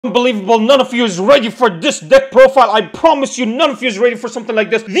Unbelievable, none of you is ready for this deck profile. I promise you, none of you is ready for something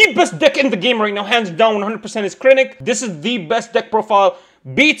like this. The best deck in the game right now, hands down, 100% is Krennic. This is the best deck profile.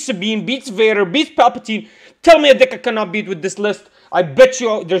 Beats Sabine, beats Vader, beats Palpatine. Tell me a deck I cannot beat with this list. I bet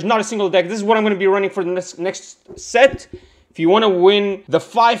you there's not a single deck. This is what I'm going to be running for the next set. If you want to win the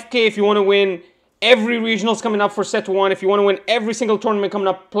 5K, if you want to win every regionals coming up for set 1, if you want to win every single tournament coming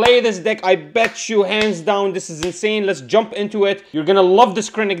up, play this deck. I bet you, hands down, this is insane. Let's jump into it. You're gonna love this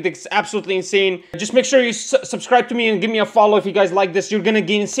Krennic deck. It's absolutely insane. Just make sure you subscribe to me and give me a follow if you guys like this. You're gonna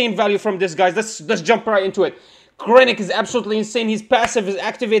gain insane value from this, guys. Let's jump right into it. Krennic is absolutely insane. His passive is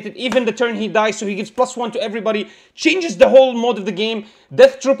activated even the turn he dies, so he gives +1 to everybody. Changes the whole mode of the game.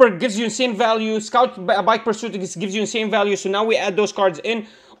 Death Trooper gives you insane value. Scout Bike Pursuit gives you insane value, so now we add those cards in.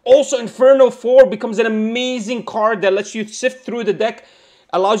 Also, Inferno 4 becomes an amazing card that lets you sift through the deck.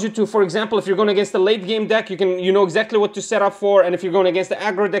 Allows you to, for example, if you're going against a late game deck, you know exactly what to set up for. And if you're going against the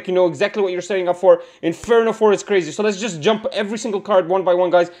aggro deck, you know exactly what you're setting up for. Inferno 4 is crazy. So let's just jump every single card one by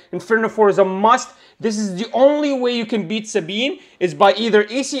one, guys. Inferno 4 is a must. This is the only way you can beat Sabine, is by either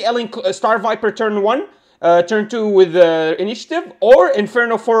ACLing Star Viper turn 1, turn 2 with initiative, or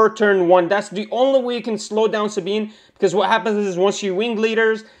Inferno 4 turn 1. That's the only way you can slow down Sabine, because what happens is once you wing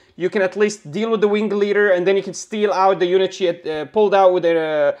leaders, you can at least deal with the wing leader, and then you can steal out the unit she had pulled out with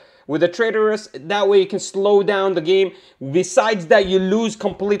a traitorous. That way you can slow down the game. Besides that, you lose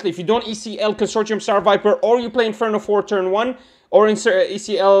completely. If you don't ECL Consortium Star Viper, or you play Inferno 4 turn 1, or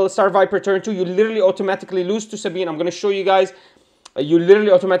ECL Star Viper turn 2, you literally automatically lose to Sabine. I'm going to show you guys. You literally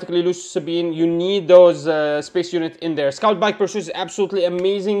automatically lose to Sabine. You need those space units in there. Scout Bike Pursuit is absolutely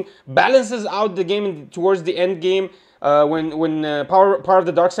amazing. Balances out the game towards the end game. When power of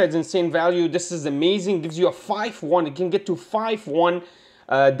the dark side is insane value, this is amazing. Gives you a 5-1. It can get to 5-1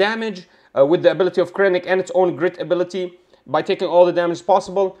 damage with the ability of Krennic and its own grit ability by taking all the damage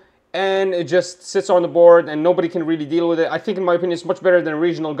possible. And it just sits on the board and nobody can really deal with it. I think, in my opinion, it's much better than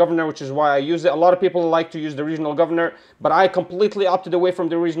Regional Governor, which is why I use it. A lot of people like to use the Regional Governor, but I completely opted away from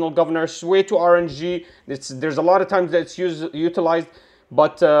the Regional Governor. It's way too RNG. There's a lot of times that it's utilized,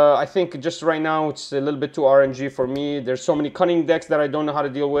 but I think just right now it's a little bit too RNG for me. There's so many cunning decks that I don't know how to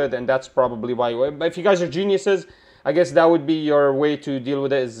deal with, and that's probably why. But if you guys are geniuses, I guess that would be your way to deal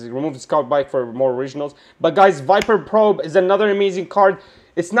with it, is remove the Scout Bike for more regionals. But guys, Viper Probe is another amazing card.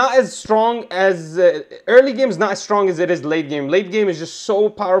 It's not as strong as early game is not as strong as it is late game. Late game is just so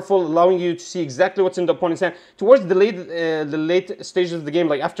powerful, allowing you to see exactly what's in the opponent's hand. Towards the late stages of the game,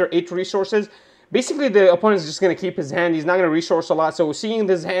 like after 8 resources, basically the opponent's just going to keep his hand. He's not going to resource a lot. So seeing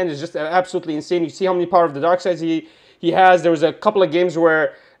this hand is just absolutely insane. You see how many power of the dark sides he has. There was a couple of games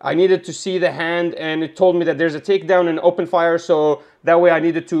where I needed to see the hand, and it told me that there's a takedown and open fire, so that way I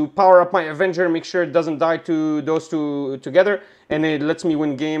needed to power up my Avenger and make sure it doesn't die to those two together, and it lets me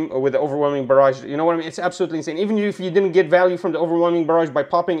win game with the Overwhelming Barrage. You know what I mean? It's absolutely insane. Even if you didn't get value from the Overwhelming Barrage by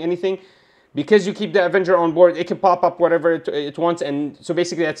popping anything, because you keep the Avenger on board, it can pop up whatever it wants, and so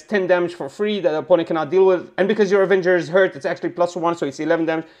basically that's 10 damage for free that the opponent cannot deal with, and because your Avenger is hurt, it's actually +1, so it's 11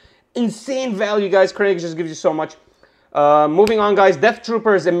 damage. Insane value, guys. Krennic just gives you so much. Moving on, guys, Death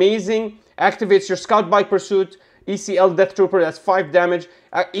Trooper is amazing. Activates your Scout Bike Pursuit. ECL Death Trooper, that's 5 damage.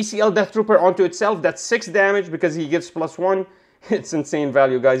 ECL Death Trooper onto itself, that's 6 damage because he gives +1. It's insane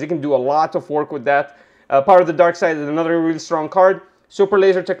value, guys. You can do a lot of work with that. Power of the Dark Side is another really strong card. Super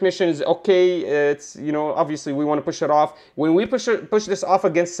Laser Technician is okay. It's, you know, obviously we want to push it off. When we push this off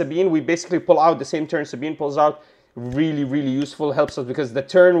against Sabine, we basically pull out the same turn Sabine pulls out. Really, really useful. Helps us because the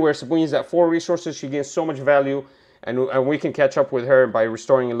turn where Sabine is at 4 resources, she gains so much value. And we can catch up with her by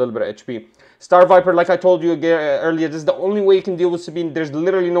restoring a little bit of HP. Star Viper, like I told you earlier, this is the only way you can deal with Sabine. There's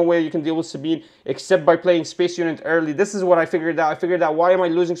literally no way you can deal with Sabine except by playing Space Unit early. This is what I figured out. I figured out, why am I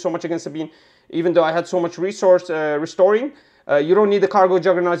losing so much against Sabine, even though I had so much resource restoring. You don't need the Cargo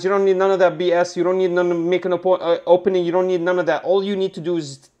Juggernauts. You don't need none of that BS. You don't need none of make an opening. You don't need none of that. All you need to do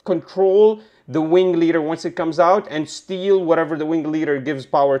is control the Wing Leader once it comes out and steal whatever the Wing Leader gives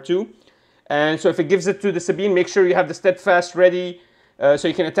power to. And so if it gives it to the Sabine, make sure you have the Steadfast ready so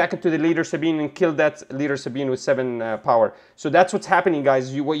you can attack it to the leader Sabine and kill that leader Sabine with 7 power. So that's what's happening,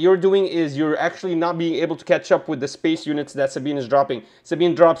 guys. What you're doing is you're actually not being able to catch up with the space units that Sabine is dropping.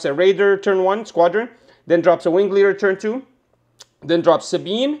 Sabine drops a Raider turn 1, Squadron, then drops a Wing Leader turn 2, then drops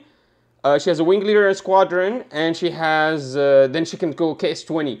Sabine. She has a Wing Leader and Squadron, and she has, then she can go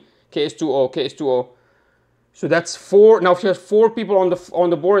KS20, KS20, KS20. So that's 4. Now if you have 4 people on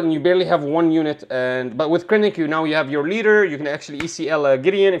the board and you barely have 1 unit, but with Krennic now you have your leader. You can actually ECL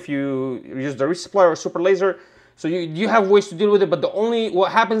Gideon if you use the resupply or super laser. So you have ways to deal with it, but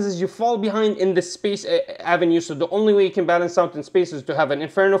what happens is you fall behind in the space avenue. So the only way you can balance out in space is to have an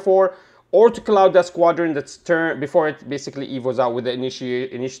Inferno 4 or to kill out that squadron that's before it basically evos out with the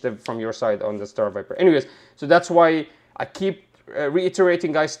initiative from your side on the Star Viper. Anyways, so that's why I keep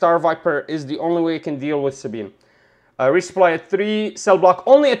reiterating, guys, Star Viper is the only way you can deal with Sabine. Resupply at 3, cell block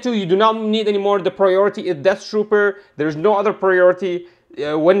only at 2. You do not need any more. The priority is Death Trooper. There's no other priority.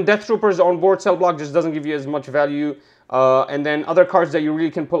 When Death Trooper is on board, cell block just doesn't give you as much value. And then other cards that you really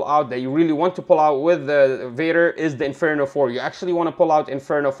can pull out, that you really want to pull out with Vader, is the Inferno 4. You actually want to pull out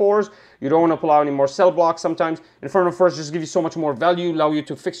Inferno 4s. You don't want to pull out any more cell blocks sometimes. Inferno 4s just give you so much more value, allow you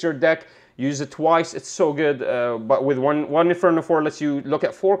to fix your deck. Use it twice. It's so good. But with one Inferno 4 lets you look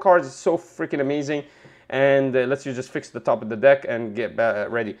at 4 cards. It's so freaking amazing. And lets you just fix the top of the deck and get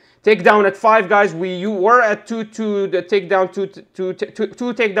ready. Takedown at 5, guys. You were at 2 to the takedown,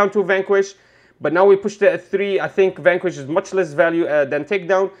 2 takedown, 2 vanquish. But now we pushed it at 3. I think vanquish is much less value than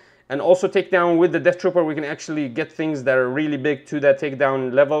takedown. And also takedown with the Death Trooper, we can actually get things that are really big to that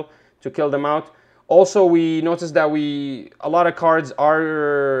takedown level to kill them out. Also, we noticed that a lot of cards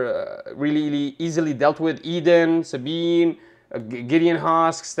are really easily dealt with. Eden, Sabine, Gideon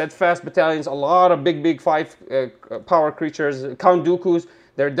Husk, Steadfast Battalions, a lot of big 5 power creatures. Count Dooku's,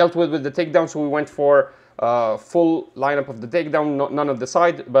 they're dealt with the takedown, so we went for full lineup of the takedown, none of the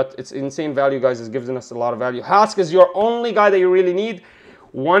side, but it's insane value, guys. It's giving us a lot of value. Husk is your only guy that you really need.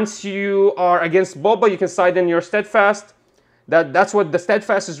 Once you are against Boba, you can side in your Steadfast. That's what the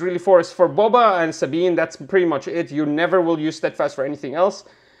Steadfast is really for. It's for Boba and Sabine. That's pretty much it. You never will use Steadfast for anything else.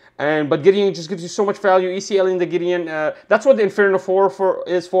 But Gideon just gives you so much value. ECL in the Gideon. That's what the Inferno 4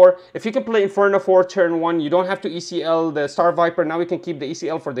 is for. If you can play Inferno 4 turn 1, you don't have to ECL the Star Viper. Now we can keep the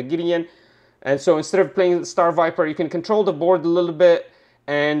ECL for the Gideon. And so instead of playing Star Viper, you can control the board a little bit.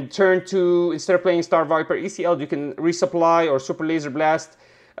 And turn 2, instead of playing Star Viper ECL, you can resupply or Super Laser Blast.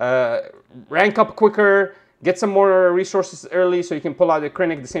 Rank up quicker. Get some more resources early so you can pull out the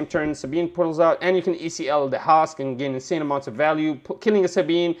Krennic the same turn Sabine pulls out, and you can ECL the Husk and gain insane amounts of value. Killing a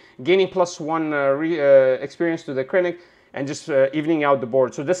Sabine, gaining +1 experience to the Krennic, and just evening out the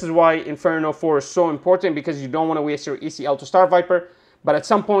board. So this is why Inferno 4 is so important, because you don't want to waste your ECL to Star Viper. But at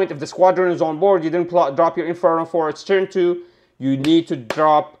some point, if the squadron is on board, you didn't drop your Inferno 4, it's turn 2. You need to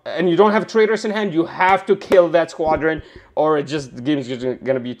drop, and you don't have Traitorous in hand, you have to kill that squadron, or the game's just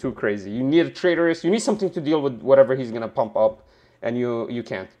gonna be too crazy. You need a Traitorous, you need something to deal with whatever he's gonna pump up, and you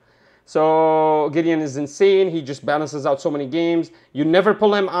can't. So Gideon is insane, he just balances out so many games. You never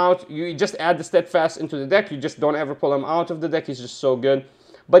pull him out, you just add the Steadfast into the deck, you just don't ever pull him out of the deck, he's just so good.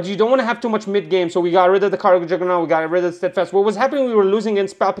 But you don't want to have too much mid-game, so we got rid of the Cargo Juggernaut, we got rid of the Steadfast. What was happening, we were losing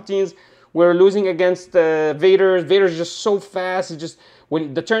against Palpatines, we're losing against Vader. Vader's just so fast. It's just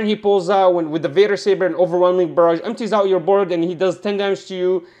when the turn he pulls out, with the Vader Saber and Overwhelming Barrage, empties out your board and he does 10 damage to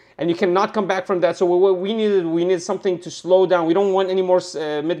you, and you cannot come back from that. So what we needed something to slow down. We don't want any more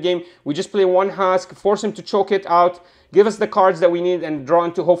mid game. We just play one Husk, force him to choke it out, give us the cards that we need, and draw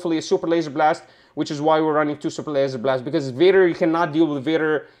into hopefully a Super Laser Blast, which is why we're running 2 Super Laser Blasts, because Vader, you cannot deal with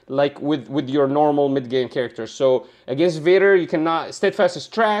Vader like with your normal mid game characters. So against Vader, you cannot. Steadfast is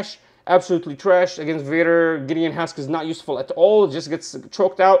trash. Absolutely trash. Against Vader, Gideon Husk is not useful at all. It just gets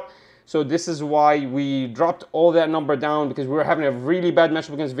choked out. So this is why we dropped all that number down, because we were having a really bad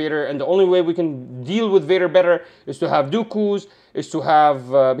matchup against Vader, and the only way we can deal with Vader better is to have Dooku's, is to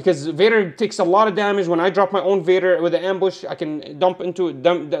have because Vader takes a lot of damage. When I drop my own Vader with an ambush, I can dump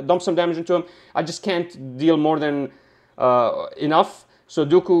some damage into him. I just can't deal more than enough. So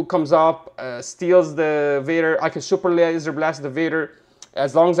Dooku comes up, steals the Vader. I can Super Laser Blast the Vader.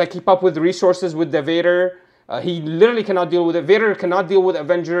 As long as I keep up with the resources with the Vader, he literally cannot deal with it. Vader cannot deal with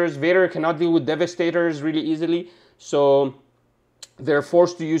Avengers. Vader cannot deal with Devastators really easily. So they're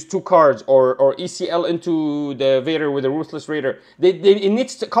forced to use 2 cards or ECL into the Vader with a Ruthless Raider. It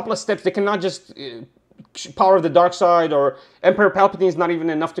needs a couple of steps. They cannot just power the dark side, or Emperor Palpatine is not even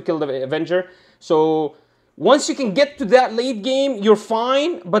enough to kill the Avenger. So once you can get to that late game, you're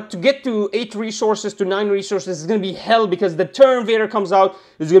fine. But to get to 8 resources to 9 resources is going to be hell, because the turn Vader comes out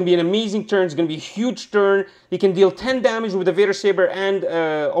is going to be an amazing turn. It's going to be a huge turn. He can deal 10 damage with the Vader Saber and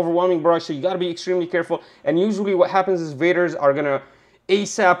Overwhelming Barrage, so you got to be extremely careful. And usually what happens is Vaders are going to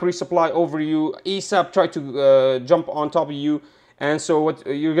ASAP resupply over you, ASAP try to jump on top of you. And so what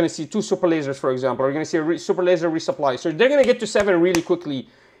you're going to see 2 Super Lasers, for example. You're going to see a Super Laser resupply. So they're going to get to 7 really quickly.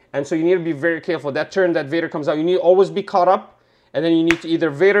 And so you need to be very careful. That turn that Vader comes out, you need to always be caught up. And then you need to either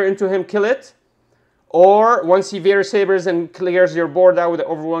Vader into him, kill it. Or once he Vader Sabers and clears your board out with the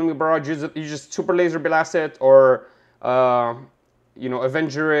Overwhelming Barrage, you just Super Laser Blast it. Or you know,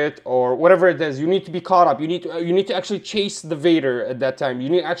 Avenger it or whatever it is. You need to be caught up. You need to actually chase the Vader at that time. You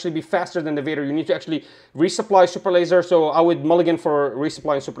need to actually be faster than the Vader. You need to actually resupply Super Laser. So I would mulligan for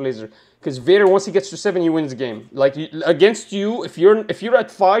resupplying Super Laser, because Vader, once he gets to 7, he wins the game. Like, against you, if you're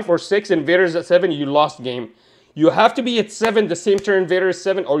at 5 or 6 and Vader's at 7, you lost game. You have to be at 7 the same turn Vader is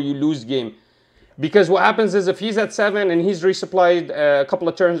 7, or you lose game. Because what happens is, if he's at 7 and he's resupplied a couple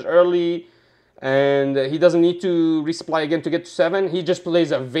of turns early, and he doesn't need to resupply again to get to 7, he just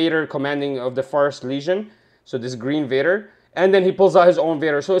plays a Vader commanding of the First Legion, so this green Vader, and then he pulls out his own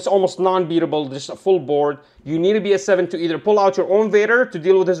Vader, so it's almost non-beatable, just a full board. You need to be at 7 to either pull out your own Vader to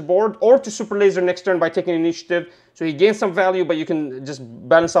deal with his board, or to Super Laser next turn by taking initiative, so he gains some value, but you can just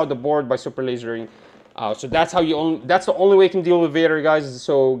balance out the board by Super Lasering out. So that's how that's the only way you can deal with Vader, guys,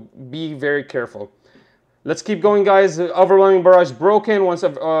 so be very careful. Let's keep going, guys. Overwhelming Barrage broken. Once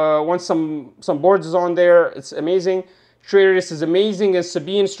some boards is on there, it's amazing. Traderus is amazing against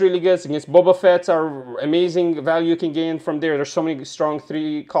Sabine. It's really good. Against Boba Fett are amazing value you can gain from there. There's so many strong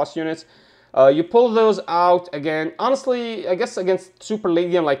 3-cost units. You pull those out again. Honestly, I guess against Super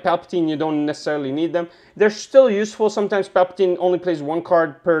Legion like Palpatine, you don't necessarily need them. They're still useful. Sometimes Palpatine only plays 1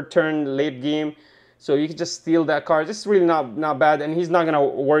 card per turn late game, so you can just steal that card. It's really not bad, and he's not gonna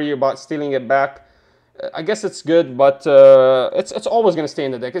worry about stealing it back. I guess it's good, but it's always going to stay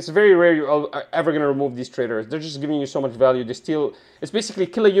in the deck. It's very rare you're ever going to remove these traders. They're just giving you so much value. They steal. It's basically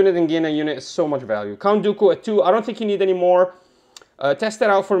kill a unit and gain a unit. It's so much value. Count Dooku at 2. I don't think you need any more. Test that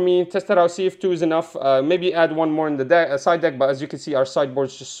out for me. Test that out. See if 2 is enough. Maybe add 1 more in the deck, side deck. But as you can see, our sideboard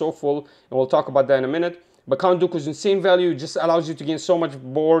is just so full, and we'll talk about that in a minute. But Count Dooku is insane value. It just allows you to gain so much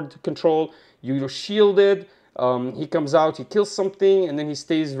board control. You're shielded. He comes out, he kills something, and then he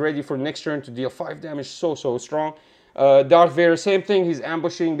stays ready for next turn to deal 5 damage. So strong. Darth Vader, same thing. He's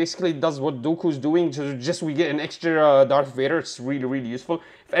ambushing. Basically does what Dooku's doing. Just we get an extra Darth Vader. It's really useful.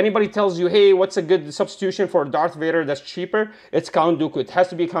 If anybody tells you, hey, what's a good substitution for Darth Vader that's cheaper, it's Count Dooku. It has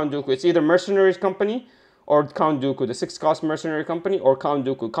to be Count Dooku. It's either Mercenaries Company or Count Dooku, the 6-cost Mercenary Company, or Count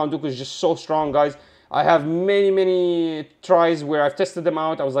Dooku. Count Dooku is just so strong, guys. I have many tries where I've tested them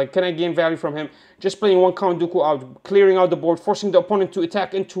out. I was like, can I gain value from him? Just playing 1 Count Dooku out, clearing out the board, forcing the opponent to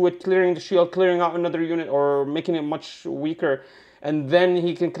attack into it, clearing the shield, clearing out another unit, or making it much weaker. And then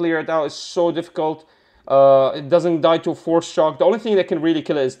he can clear it out. It's so difficult. It doesn't die to Force Shock. The only thing that can really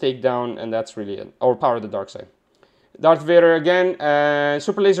kill it is Takedown, and that's really it. Or Power of the Dark Side. Darth Vader again,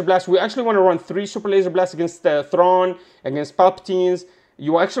 Super Laser Blast. We actually want to run 3 Super Laser Blasts against Thrawn, against Palpatines.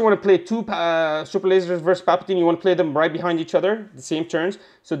 You actually want to play 2 Super Lasers versus Palpatine. You want to play them right behind each other, the same turns.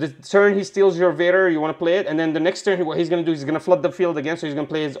 So the turn he steals your Vader, you want to play it. And then the next turn, what he's going to do is he's going to flood the field again. So he's going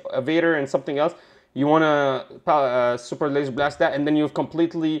to play his Vader and something else. You want to Super Laser Blast that. And then you've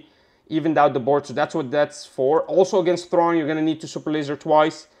completely evened out the board. So that's what that's for. Also against Thrawn, you're going to need to Super Laser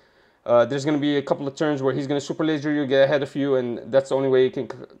twice. There's going to be a couple of turns where he's going to Super Laser you, get ahead of you. And that's the only way you can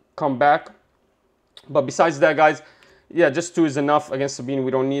come back. But besides that, guys, yeah, just 2 is enough. Against Sabine,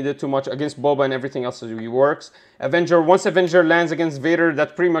 we don't need it too much. Against Boba and everything else, it works. Avenger, once Avenger lands against Vader,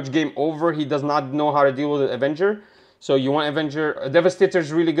 that's pretty much game over. He does not know how to deal with Avenger. So you want Avenger. Devastator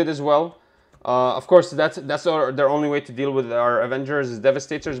is really good as well. Of course, that's their only way to deal with our Avengers is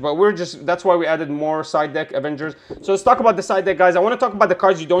Devastators. But that's why we added more side deck Avengers. So let's talk about the side deck, guys. I want to talk about the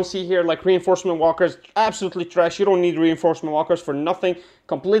cards you don't see here, like Reinforcement Walkers. Absolutely trash. You don't need Reinforcement Walkers for nothing.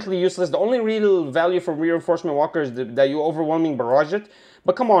 Completely useless. The only real value for Reinforcement Walker is that you overwhelming barrage it.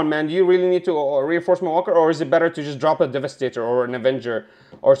 But come on, man. Do you really need to Reinforcement Walker, or is it better to just drop a Devastator or an Avenger,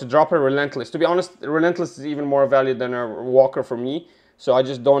 or to drop a Relentless? To be honest, Relentless is even more value than a Walker for me. So I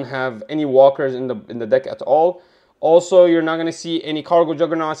just don't have any walkers in the deck at all. Also, you're not going to see any Cargo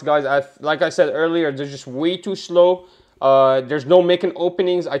Juggernauts, guys. Like I said earlier, they're just way too slow. There's no making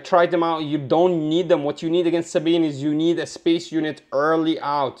openings. I tried them out. You don't need them. What you need against Sabine is you need a space unit early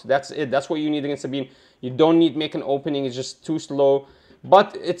out. That's it. That's what you need against Sabine. You don't need making opening. It's just too slow.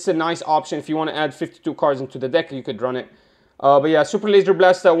 But it's a nice option. If you want to add 52 cards into the deck, you could run it. But yeah, Super Laser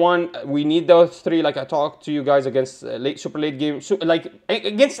Blast at 1. We need those 3, like I talked to you guys, against super late game. Like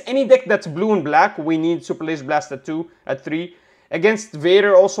against any deck that's blue and black, we need Super Laser Blast at 2, at 3. Against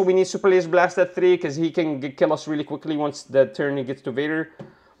Vader, also we need Super Laser Blast at 3 because he can kill us really quickly once the turn he gets to Vader.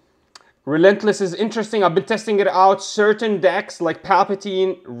 Relentless is interesting. I've been testing it out. Certain decks like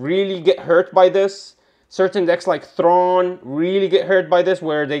Palpatine really get hurt by this. Certain decks like Thrawn really get hurt by this,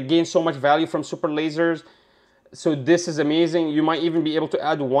 where they gain so much value from Super Lasers. So this is amazing. You might even be able to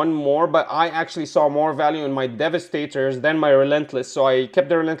add 1 more, but I actually saw more value in my Devastators than my Relentless. So I kept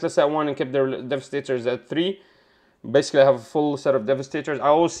the Relentless at 1 and kept the Devastators at 3. Basically, I have a full set of Devastators. I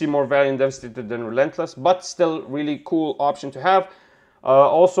always see more value in Devastator than Relentless, but still really cool option to have.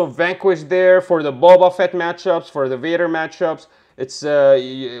 Also Vanquish there for the Boba Fett matchups, for the Vader matchups. It's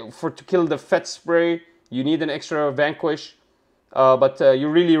to kill the Fett spray, you need an extra Vanquish. But you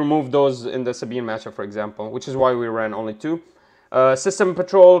really remove those in the Sabine matchup, for example, which is why we ran only 2. System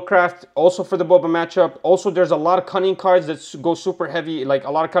Patrol Craft, also for the Boba matchup. Also, there's a lot of cunning cards that go super heavy, like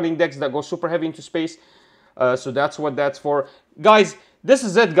a lot of cunning decks that go super heavy into space. So that's what that's for. Guys, this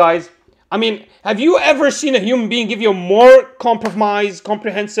is it, guys. I mean, have you ever seen a human being give you a more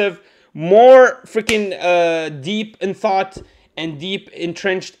comprehensive, more freaking deep in thought and deep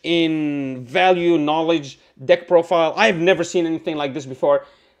entrenched in value, knowledge, deck profile? I've never seen anything like this before.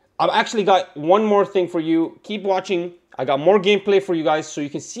 I've actually got one more thing for you. Keep watching. I got more gameplay for you guys so you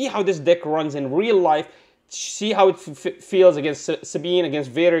can see how this deck runs in real life. See how it feels against Sabine, against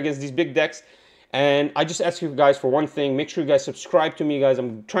Vader, against these big decks. And I just ask you guys for one thing. Make sure you guys subscribe to me, guys.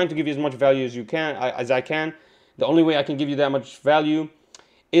 I'm trying to give you as much value as you can, as I can. The only way I can give you that much value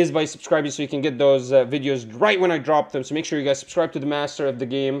is by subscribing so you can get those videos right when I drop them. So make sure you guys subscribe to the master of the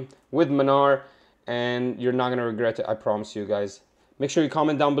game with Manar, and you're not going to regret it. I promise you guys. Make sure you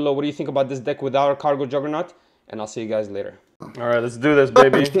comment down below what do you think about this deck without a Cargo Juggernaut, and I'll see you guys later. All right, let's do this,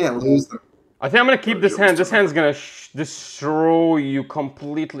 baby. You can't lose them. I think I'm going to keep this hand. This hand's going to destroy you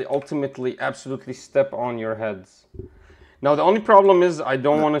completely, ultimately, absolutely step on your heads. Now, the only problem is I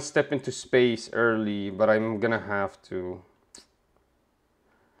don't want to step into space early, but I'm going to have to.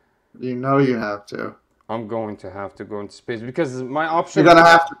 You know you have to. I'm going to have to go into space because my option. You're gonna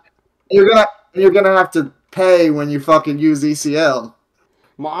have to. You're gonna have to pay when you fucking use ECL.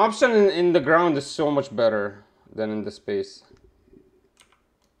 My option in the ground is so much better than in the space.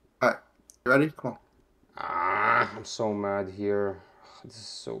 Alright, you ready? Come on. Ah, I'm so mad here. This is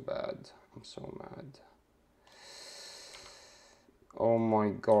so bad. I'm so mad. Oh my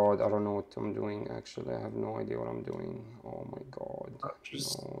god, I don't know what I'm doing. Actually, I have no idea what I'm doing. Oh my god.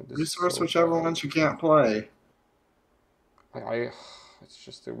 Just no, resource so whichever bad. ones you can't play. It's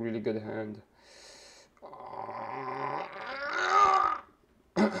just a really good hand.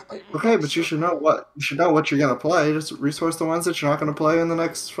 Okay, but you should know what you're gonna play. Just resource the ones that you're not gonna play in the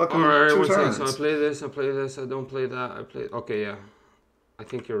next fucking 2 turns. So I play this, I don't play that, I play... Okay, yeah. I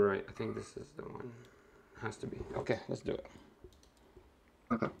think you're right. I think this is the one. Has to be. Okay, let's do it.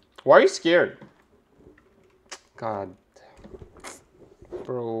 Okay. Why are you scared? God.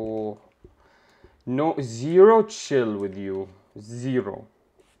 Bro. No, zero chill with you. Zero.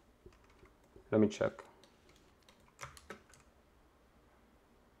 Let me check.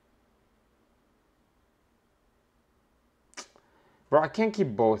 Bro, I can't keep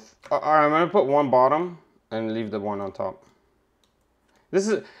both. Alright, I'm gonna put one bottom and leave the one on top. This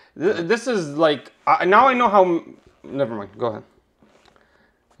is like... now I know how... Never mind, go ahead.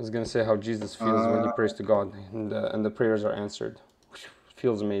 I was gonna say how Jesus feels when he prays to God and the prayers are answered.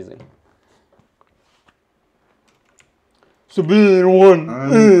 Feels amazing. Sabine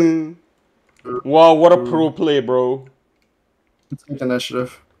won. Wow, what a pro play, bro. Take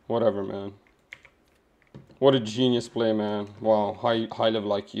initiative. Whatever, man. What a genius play, man. Wow, high level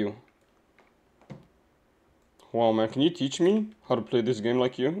IQ. Wow, man, can you teach me how to play this game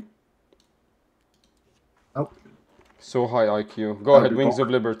like you? Nope. So high IQ. Go ahead, Wings of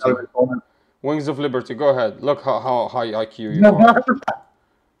Liberty. Wings of Liberty, go ahead. Look how high IQ you are.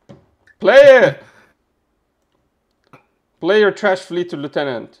 Play it! Play your trash fleet to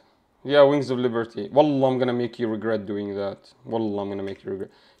Lieutenant. Yeah, Wings of Liberty. Wallah, I'm gonna make you regret doing that. Wallah, I'm gonna make you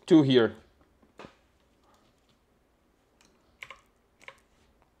regret. 2 here.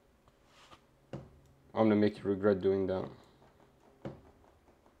 I'm gonna make you regret doing that.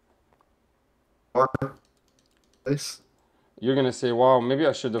 This. You're gonna say, wow, maybe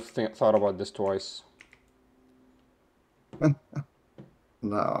I should have thought about this twice. No,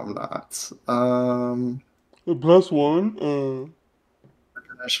 I'm not. +1.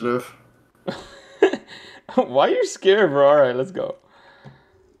 Initiative. Why are you scared, bro? Alright, let's go.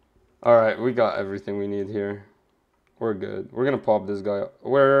 Alright, we got everything we need here. We're good. We're gonna pop this guy.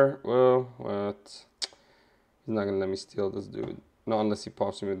 Where? Well, what? He's not gonna let me steal this dude. Not unless he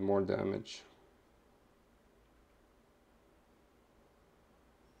pops me with more damage.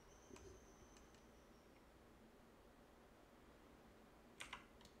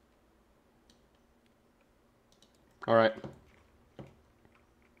 Alright.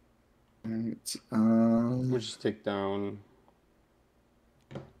 We'll just take down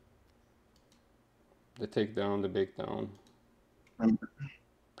the takedown, the bake down.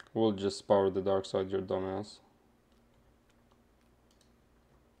 We'll just power the dark side, your dumbass.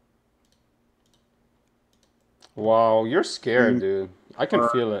 Wow, you're scared, dude. I can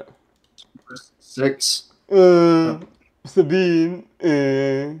feel it. 6. Sabine.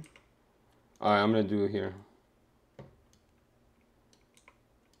 Alright, I'm gonna do it here.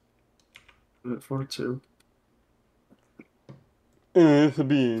 4-2.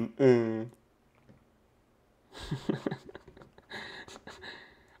 Sabine.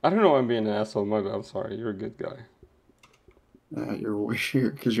 I don't know why I'm being an asshole, my bad. I'm sorry. You're a good guy. Yeah, you're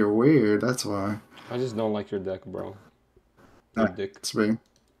weird because you're weird. That's why. I just don't like your deck, bro. Your dick. It's me.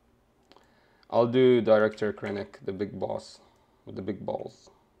 I'll do Director Krennic, the big boss with the big balls.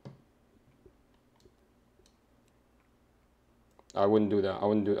 I wouldn't do that. I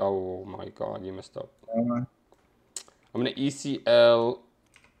wouldn't do. Oh my god, you messed up. I'm gonna ECL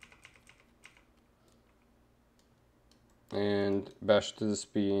and bash to the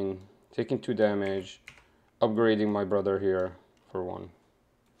spine, taking 2 damage, upgrading my brother here for 1.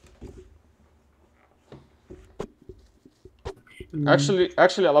 Actually,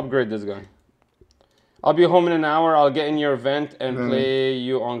 I'll upgrade this guy. I'll be home in an hour. I'll get in your event and play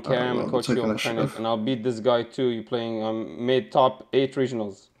you on cam and coach you on Krennic, and I'll beat this guy too. You playing? Made top 8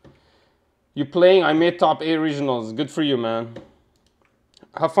 regionals. You playing? I made top 8 regionals. Good for you, man.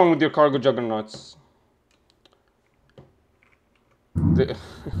 Have fun with your cargo juggernauts. They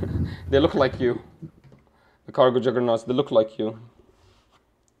look like you. The cargo juggernauts. They look like you.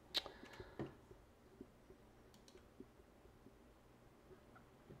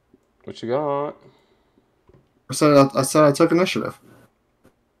 What you got? I said I took initiative.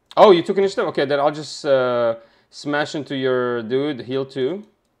 Oh, you took initiative? Okay, then I'll just smash into your dude. Heal 2.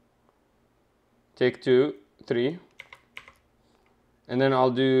 Take 2, 3. And then I'll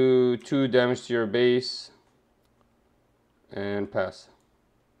do 2 damage to your base. And pass.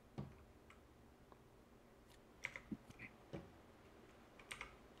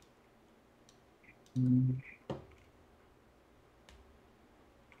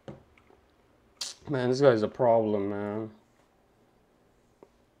 Man, this guy's a problem, man.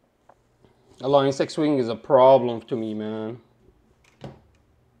 Alliance X-Wing is a problem to me, man.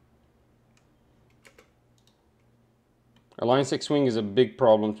 Alliance X-Wing is a big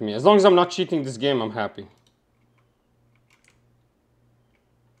problem to me. As long as I'm not cheating this game, I'm happy.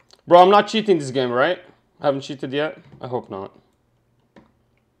 Bro, I'm not cheating this game, right? I haven't cheated yet? I hope not.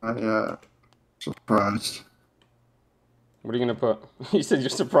 Surprised. What are you gonna put? You said you're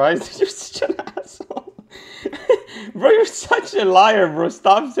surprised? You're such an asshole. Bro, you're such a liar, bro.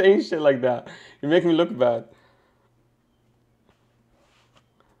 Stop saying shit like that. You make me look bad.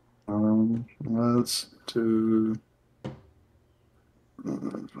 Let's do...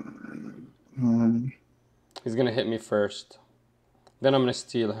 He's gonna hit me first. Then I'm gonna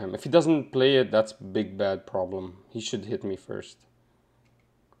steal him. If he doesn't play it, that's a big bad problem. He should hit me first.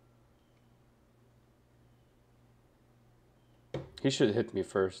 He should hit me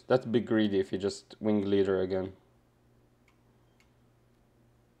first. That's big greedy if he just wing leader again.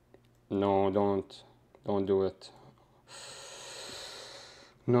 No, don't do it.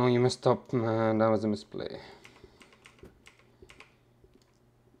 No, you messed up, man. That was a misplay.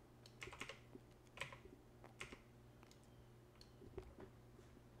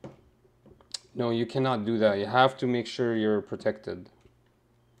 No, you cannot do that. You have to make sure you're protected.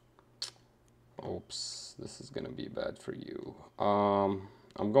 Oops, this is gonna be bad for you.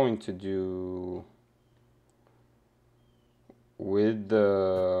 I'm going to do with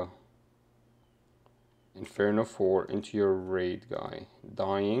the Inferno 4 into your raid guy,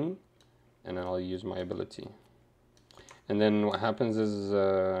 dying, and then I'll use my ability. And then what happens is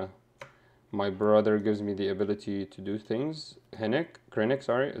my brother gives me the ability to do things. Krennic,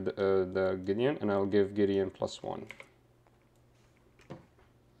 sorry, the Gideon, and I'll give Gideon +1.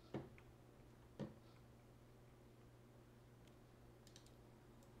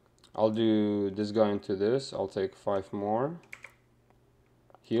 I'll do this guy into this. I'll take 5 more.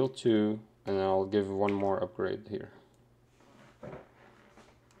 Heal 2, and I'll give 1 more upgrade here.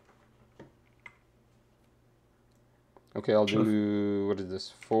 Okay, I'll do, what is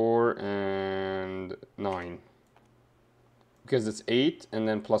this, 4 and 9. Because it's 8 and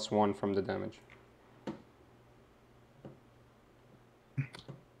then +1 from the damage.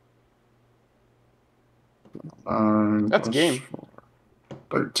 That's game.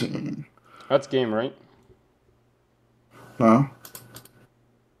 13. That's game, right? No.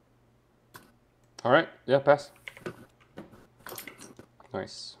 Alright, yeah, pass.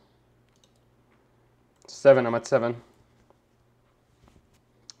 Nice. 7, I'm at 7.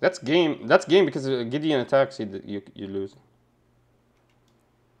 That's game. That's game because Gideon attacks, you lose.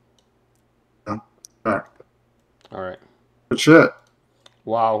 Yeah. Back. Alright. Good shit.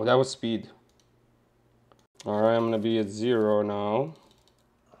 Wow, that was speed. Alright, I'm gonna be at 0 now.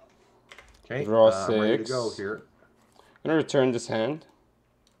 Okay. Draw 6. I'm ready to go here. I'm gonna return this hand.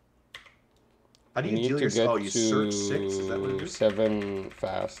 How do you deal your... Oh, you search 6? Is that what it is? 7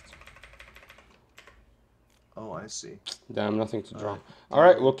 fast. Oh, I see. Damn, nothing to draw.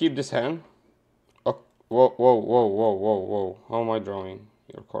 Alright, we'll keep this hand. Oh, whoa, whoa, whoa, whoa, whoa, whoa. How am I drawing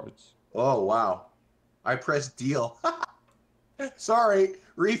your cards? Oh, wow. I pressed deal. Sorry.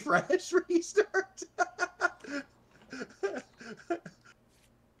 Refresh, restart.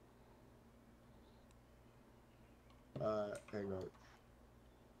 Hang on.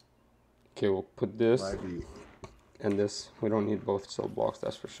 Okay, we'll put this and this. We don't need both cell blocks,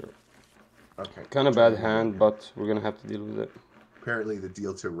 that's for sure. Okay. Kind of bad hand, but we're gonna have to deal with it. Apparently the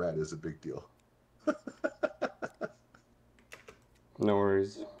deal to red is a big deal. No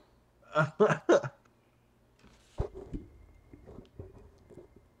worries.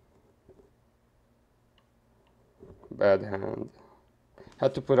 Bad hand.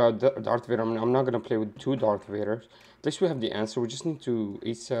 Had to put out Darth Vader. I'm not gonna play with 2 Darth Vaders. At least we have the answer. We just need to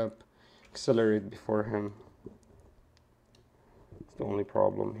ASAP accelerate before him. It's the only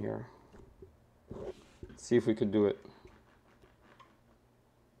problem here. Let's see if we could do it.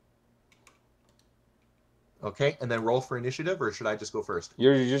 Okay, and then roll for initiative, or should I just go first?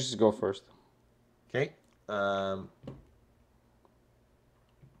 You just go first. Okay. Probe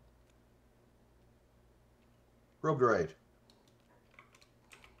droid.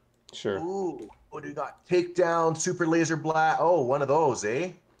 Sure. Ooh, what do you got? Takedown, super laser blast. Oh, one of those,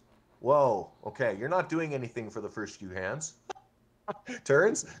 eh? Whoa. Okay, you're not doing anything for the first few hands.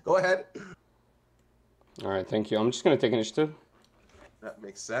 Turns. Go ahead. All right, thank you. I'm just gonna take initiative. That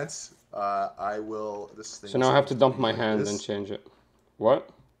makes sense. I will. This thing. So now I have to dump my like hand and change it. What?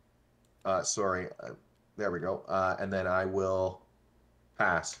 Sorry. There we go. And then I will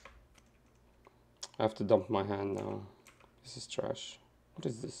pass. I have to dump my hand now. This is trash. What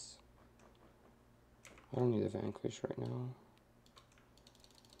is this? I don't need a vanquish right now.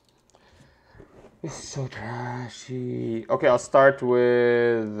 This is so trashy. Okay, I'll start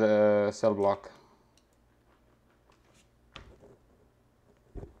with cell block.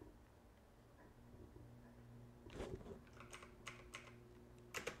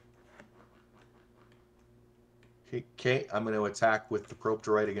 Okay, I'm going to attack with the probe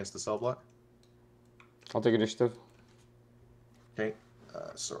droid against the cell block. I'll take initiative. Okay.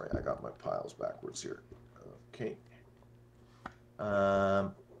 Sorry, I got my piles backwards here. Okay.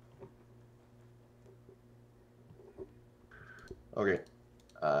 Okay.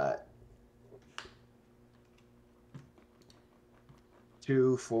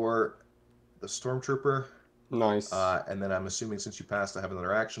 2 for the stormtrooper. Nice. And then I'm assuming since you passed, I have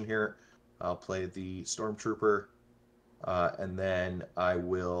another action here. I'll play the stormtrooper, and then I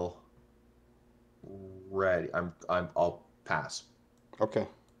will ready. I'll pass. Okay.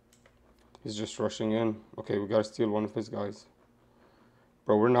 He's just rushing in. Okay, we gotta steal one of his guys.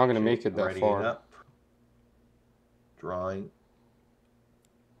 Bro, we're not gonna make it that far. Up. Drawing.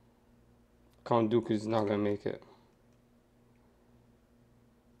 Count Dooku is not gonna make it.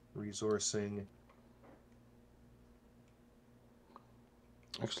 Resourcing.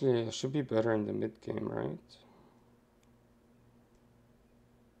 Actually, I should be better in the mid game, right?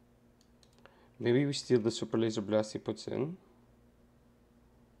 Maybe we steal the super laser blast he puts in.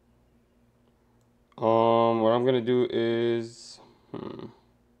 What I'm gonna do is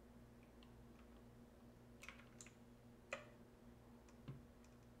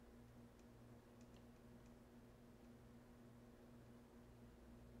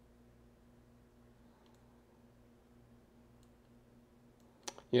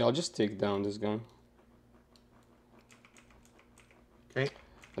yeah, I'll just take down this guy. Okay.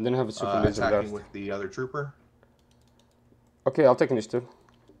 And then have a super laser attacking blast with the other trooper. Okay, I'll take initiative.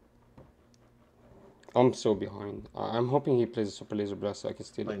 I'm so behind. I'm hoping he plays a super laser blast so I can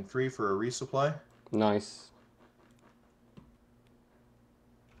steal it. Playing 3 for a resupply. Nice.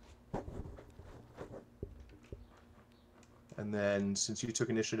 And then since you took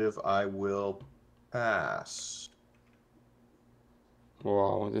initiative, I will pass.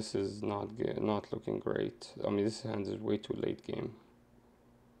 Wow, this is not good, not looking great. I mean, this hand is way too late game.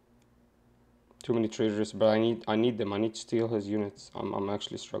 Too many treasures, but I need them. I need to steal his units. I'm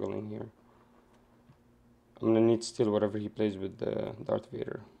actually struggling here. I'm gonna need to steal whatever he plays with the Darth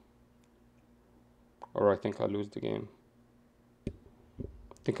Vader. Or I think I'll lose the game. I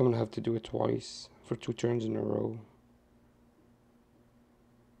think I'm gonna have to do it twice for 2 turns in a row.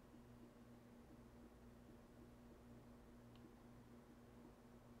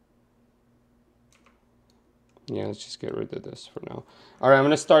 Yeah, let's just get rid of this for now. Alright, I'm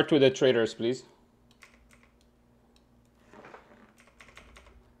gonna start with the traders, please.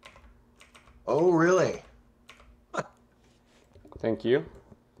 Oh, really? Thank you.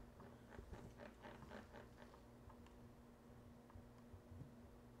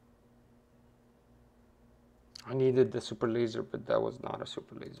 I needed the super laser, but that was not a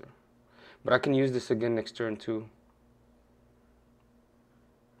super laser. But I can use this again next turn too.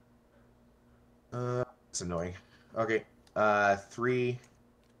 It's annoying. Okay. 3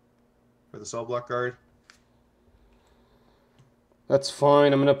 for the cell block guard. That's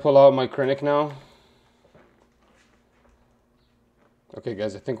fine. I'm gonna pull out my Krennic now. Okay,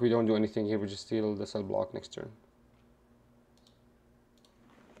 guys, I think we don't do anything here. We just steal the cell block next turn.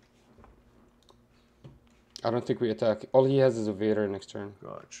 I don't think we attack. All he has is a Vader next turn.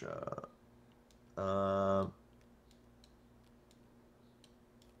 Gotcha.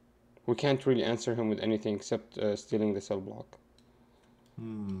 We can't really answer him with anything except stealing the cell block.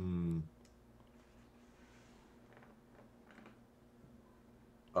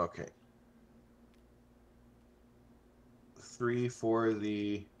 Okay. 3 for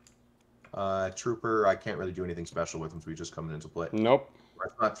the trooper. I can't really do anything special with him, so he's just coming into play. Nope. Or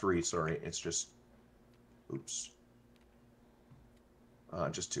it's not 3, sorry. It's just... Oops.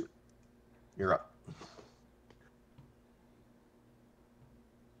 Just 2. You're up.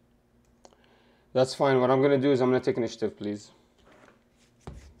 That's fine. What I'm gonna do is I'm gonna take initiative, please.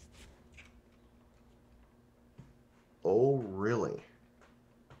 Oh, really?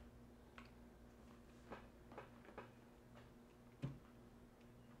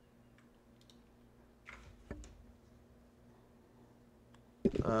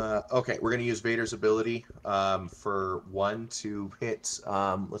 Okay, we're gonna use Vader's ability for 1 to hit.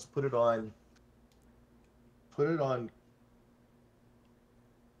 Let's put it on. Put it on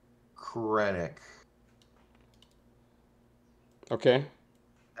Krennic. Okay.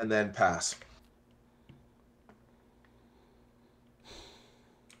 And then pass.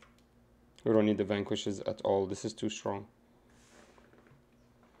 We don't need the vanquishes at all. This is too strong.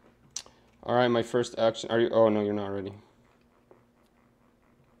 All right, my first action. Are you? Oh no, you're not ready.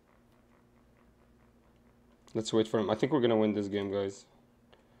 Let's wait for him. I think we're gonna win this game, guys.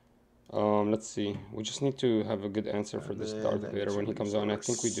 Let's see. We just need to have a good answer for this Darth Vader when he comes on. I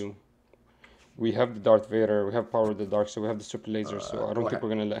think we do. We have the Darth Vader. We have Power of the Dark, so we have the super laser. So I don't think we're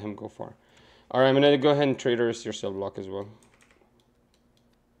gonna let him go far. All right, I'm gonna go ahead and traitorous your cell block as well.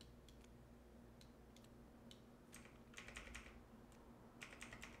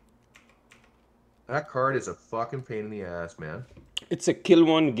 That card is a fucking pain in the ass, man. It's a kill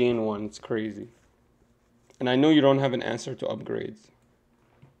 1, gain 1. It's crazy. And I know you don't have an answer to upgrades.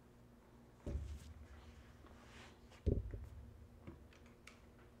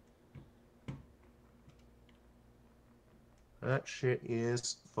 That shit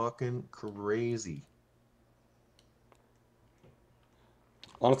is fucking crazy.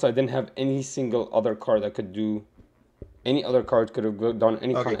 Honestly, I didn't have any single other card that could do... Any other card could have done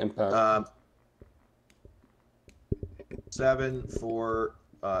any kind of impact. 7 for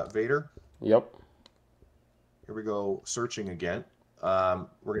Vader. Yep. Here we go, searching again. We're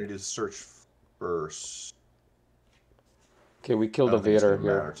going to do the search first. Okay, we killed the Vader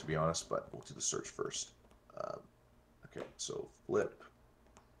here. Matter, to be honest, but we'll do the search first. Okay, so flip.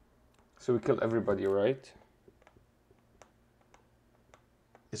 So we killed everybody, right?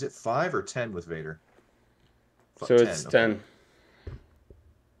 Is it 5 or 10 with Vader? So 10, it's 10. Okay.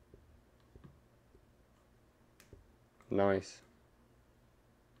 Nice.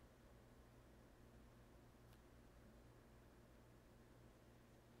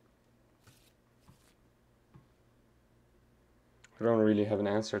 I don't really have an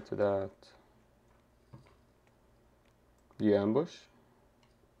answer to that. Do you ambush?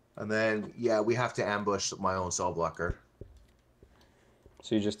 And then, yeah, we have to ambush my own cell blocker.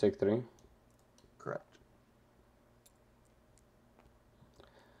 So you just take 3? Correct.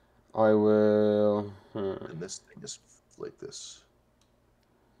 I will... And this thing is like this.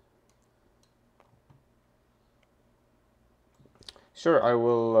 Sure, I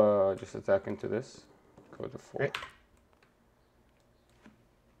will just attack into this. Go to 4. Okay.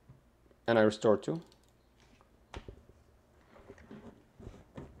 And I restore 2.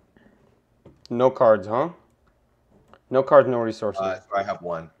 No cards, huh? No cards, no resources. I have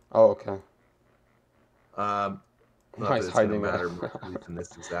 1. Oh, okay. Nice hiding matter in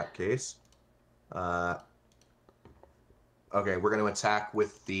this exact case. Okay, we're going to attack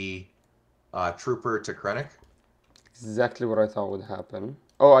with the trooper to Krennic. Exactly what I thought would happen.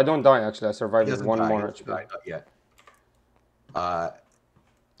 Oh, I don't die, actually. I survived with 1 more HP. Not yet.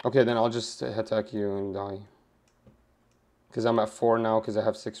 Okay, then I'll just attack you and die. Because I'm at 4 now, because I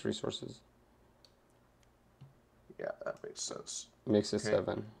have 6 resources. Yeah, that makes sense. Makes it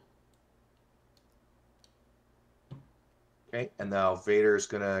 7. Okay, and now Vader's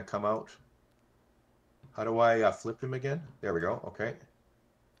gonna come out. How do I flip him again? There we go. Okay.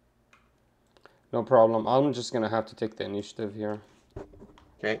 No problem. I'm just gonna have to take the initiative here.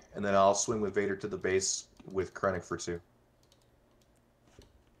 Okay, and then I'll swing with Vader to the base with Krennic for 2.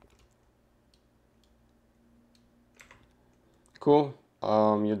 Cool.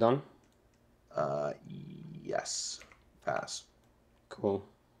 You done? Yes. Pass. Cool.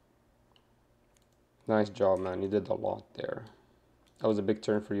 Nice job, man. You did a lot there. That was a big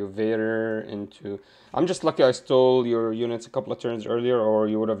turn for you. Vader into... I'm just lucky I stole your units a couple of turns earlier, or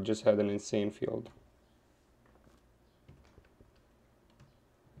you would have just had an insane field.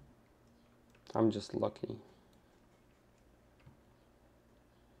 I'm just lucky.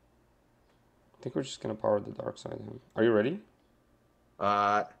 I think we're just gonna power the dark side of him. Are you ready?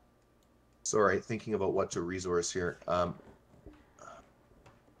 Sorry, thinking about what to resource here.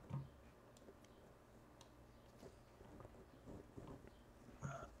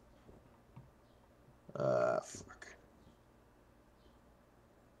 Fuck.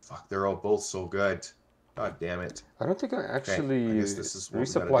 Fuck, they're all both so good. God damn it. I don't think I actually I guess this is what we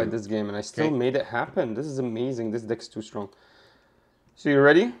gotta resupplied do. this game, and I still Okay. made it happen. This is amazing. This deck's too strong. So you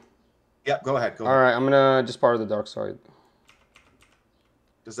ready? Yeah, go ahead. Go All ahead. right, I'm gonna just power the dark side.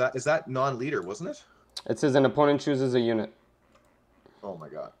 Is that non-leader, wasn't it? It says an opponent chooses a unit, Oh my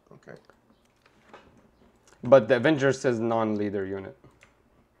god. Okay. but the Avenger says non-leader unit.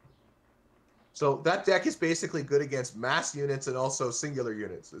 So that deck is basically good against mass units and also singular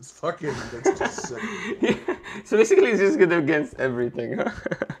units. It's fucking. It's just sick. So basically, it's just good against everything. Huh?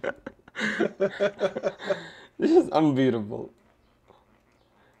 This is unbeatable.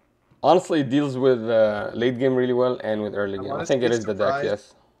 Honestly, it deals with late game really well and with early game. I think it is the deck,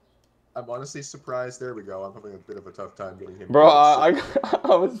 yes. I'm honestly surprised. There we go. I'm having a bit of a tough time getting him. Bro, I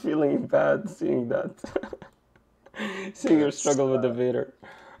was feeling bad seeing that. Seeing your struggle with the Vader.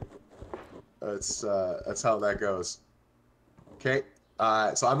 That's how that goes. Okay,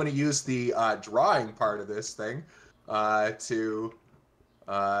 so I'm going to use the drawing part of this thing to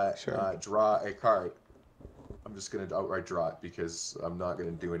draw a card. I'm just going to outright draw it because I'm not going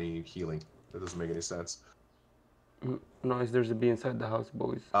to do any healing. That doesn't make any sense. Nice, there's a bee inside the house,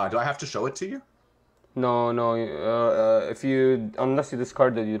 boys. Do I have to show it to you? No, unless you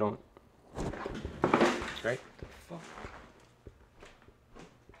discard it, you don't. Okay.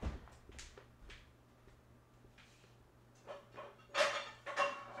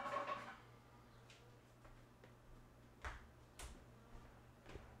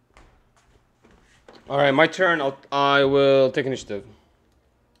 All right, my turn. I will take initiative.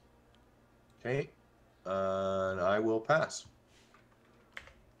 Okay. And I will pass.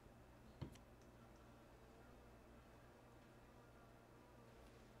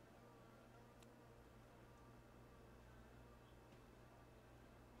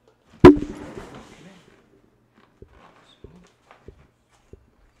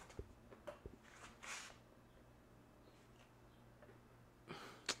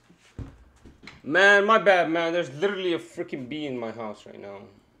 Man, my bad, man. There's literally a freaking bee in my house right now.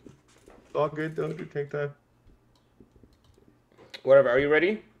 All good, though. Take time. Whatever. Are you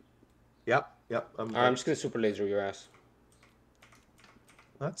ready? Yep. I'm just gonna super laser your ass.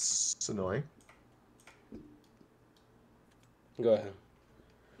 That's annoying. Go ahead.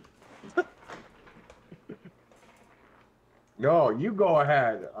 No, you go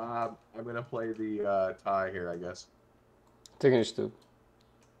ahead. I'm gonna play the tie here, I guess. Take initiative.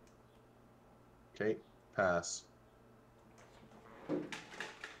 Okay, pass.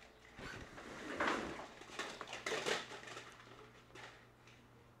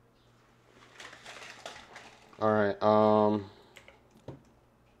 All right. All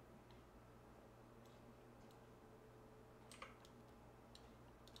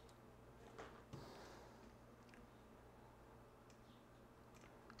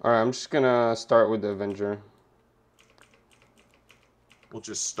right. I'm just gonna start with the Avenger. We'll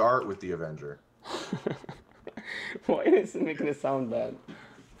just start with the Avenger. Why is it making it sound bad?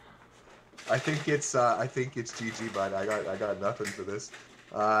 I think it's GG, bud. I got nothing for this.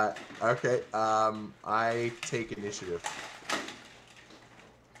 Okay. I take initiative.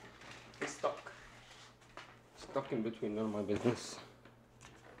 It's stuck in between. None of my business.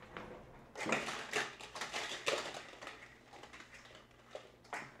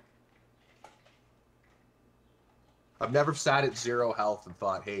 I've never sat at 0 health and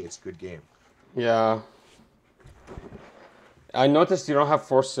thought, hey, it's a good game. Yeah. I noticed you don't have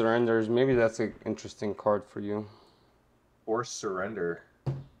forced surrenders. Maybe that's an interesting card for you. Forced surrender.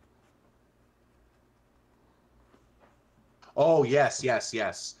 Oh, yes.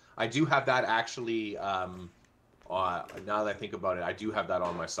 I do have that actually. now that I think about it, I do have that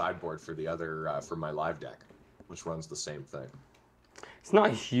on my sideboard for the other for my live deck, which runs the same thing. It's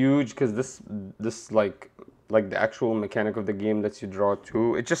not huge because this like the actual mechanic of the game lets you draw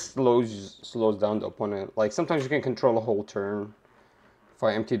 2. It just slows down the opponent. Like sometimes you can control a whole turn. If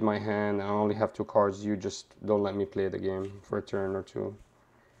I emptied my hand and I only have 2 cards, you just don't let me play the game for a turn or 2.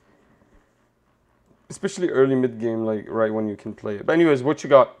 Especially early mid game, like right when you can play it. But anyways, what you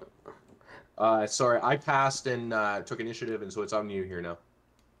got? Sorry, I passed and took initiative, and so it's on you here now.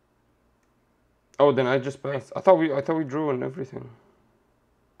 Oh, then I just passed. I thought we drew and everything.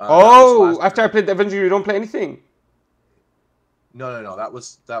 Oh, after I played the Avenger, you don't play anything. No. That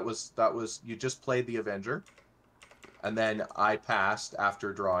was you just played the Avenger, and then I passed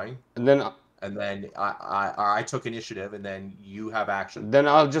after drawing, and then I took initiative, and then you have action. Then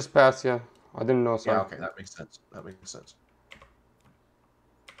I'll just pass. Yeah, I didn't know. Sorry. Yeah, okay, that makes sense. That makes sense.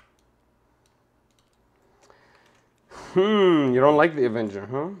 You don't like the Avenger,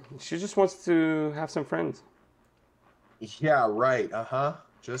 huh? She just wants to have some friends. Yeah, right.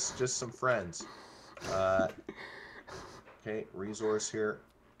 Just some friends. Okay, resource here.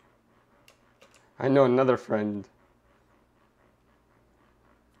 I know another friend.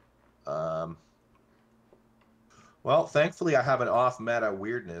 Well, thankfully I have an off-meta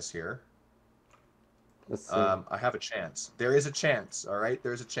weirdness here. Let's see. I have a chance. There is a chance, all right?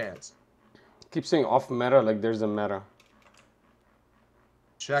 There's a chance. Keep saying off-meta like there's a meta.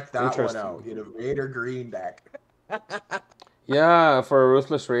 Check that one out in a Vader green deck. Yeah, for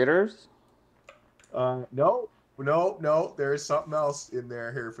Ruthless Raiders? No. There's something else in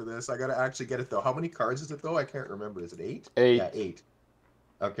there here for this. I gotta actually get it though. How many cards is it though? I can't remember. Is it 8? 8. Yeah, 8.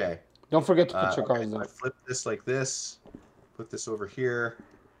 Okay. Don't forget to put your cards in. I flip this like this. Put this over here.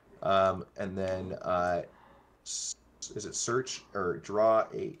 And then is it search or draw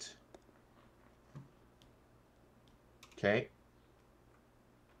 8? Okay.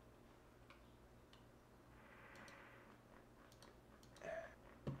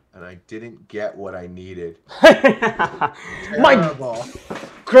 And I didn't get what I needed. My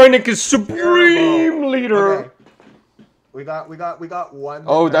Krennic is supreme leader. Okay. We got one.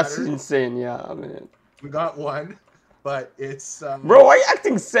 Oh, that's insane. Yeah, man. We got one, but it's Bro, why are you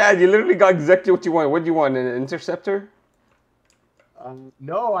acting sad? You literally got exactly what you want. What do you want? An interceptor?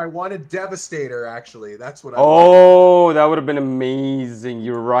 No, I wanted Devastator, actually. That's what I wanted. That would have been amazing.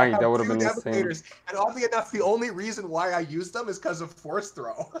 You're right. That would have been insane. And oddly enough, the only reason why I used them is because of Force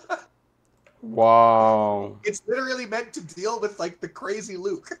Throw. Wow. It's literally meant to deal with, like, the crazy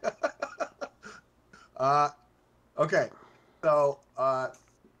Luke. Okay. So,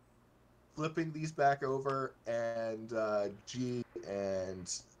 flipping these back over, and G,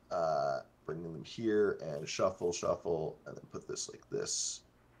 and bringing them here, and shuffle, and then put this like this.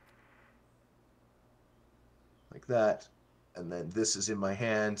 Like that. And then this is in my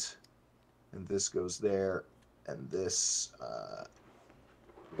hand, and this goes there, and this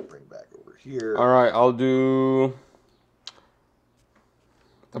bring back over here. All right, I'll do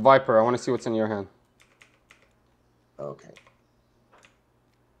the Viper. I want to see what's in your hand. Okay.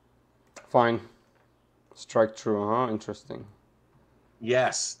 Fine. Strike true, huh? Interesting.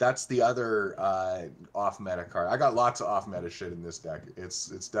 Yes, that's the other off-meta card. I got lots of off-meta shit in this deck. It's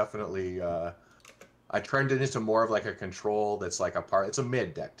definitely... I turned it into more of like a control that's like a part... It's a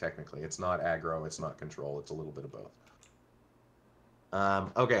mid deck, technically. It's not aggro, it's not control. It's a little bit of both.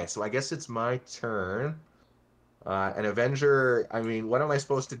 Okay, so I guess it's my turn. An Avenger, I mean, what am I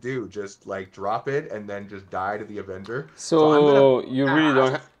supposed to do? Just, like, drop it and then just die to the Avenger? So you really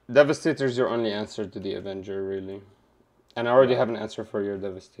don't have... Devastator's your only answer to the Avenger, really. And I already have an answer for your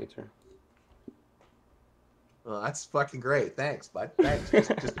Devastator. Well, that's fucking great. Thanks, bud. Thanks.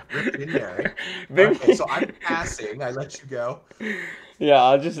 Just rip it in there, right? Okay, so I'm passing. I let you go. Yeah,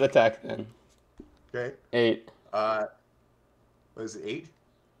 I'll just attack then. Okay. 8. What is it, 8?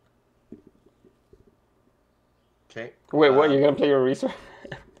 Okay. Wait, what? You're going to play your resource?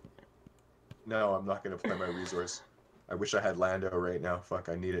 No, I'm not going to play my resource. I wish I had Lando right now. Fuck,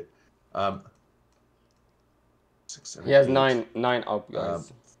 I need it. 6, 7, he has 8. 9 up,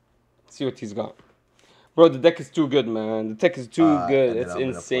 guys. See what he's got. Bro, the deck is too good, man. The deck is too good. It's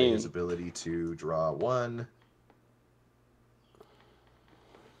insane. Play his ability to draw 1.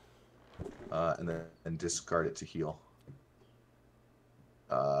 And then discard it to heal.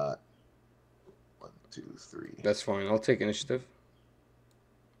 1, 2, 3. That's fine. I'll take initiative.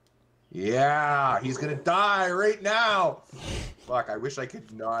 Yeah, he's gonna die right now. Fuck, I wish I could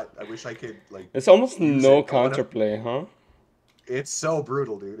not. I wish I could, like... It's almost no counterplay, huh? It's so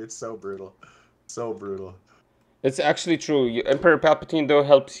brutal, dude. It's so brutal. So brutal. It's actually true. Emperor Palpatine though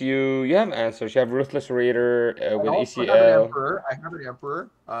helps you. You have answers. You have Ruthless Raider with ECL. I have an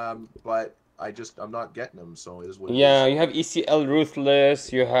Emperor, but I'm not getting them, so it is what it Yeah, is. you have ECL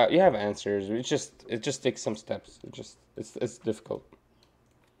Ruthless. You have answers. It just takes some steps. It's difficult.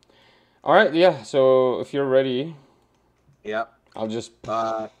 All right, yeah. So if you're ready, yeah, I'll just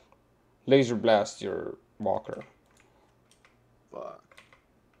laser blast your walker. Fuck.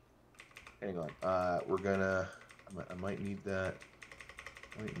 Hang on. We're gonna. I might need that.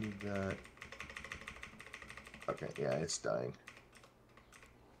 Okay, yeah, it's dying.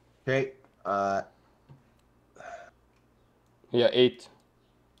 Okay. Yeah, 8.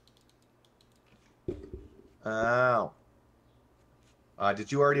 Ow. Did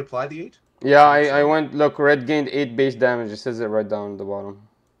you already apply the 8? Yeah, I went. Look, red gained 8 base damage. It says it right down at the bottom.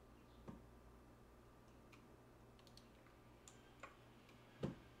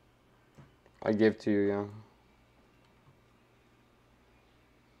 I gave to you, yeah.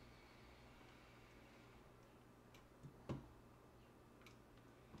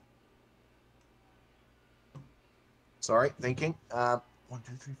 Sorry, thinking. 1,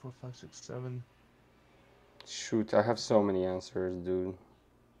 2, 3, 4, 5, 6, 7. Shoot, I have so many answers, dude.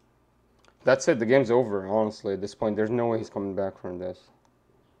 That's it. The game's over, honestly. At this point, there's no way he's coming back from this.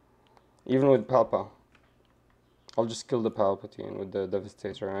 Even with Palpa. I'll just kill the Palpatine with the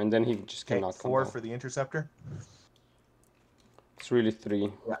Devastator, and then he just cannot come 4 back. for the Interceptor. It's really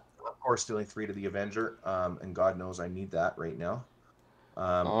 3. Yeah, of course, stealing 3 to the Avenger, and God knows I need that right now.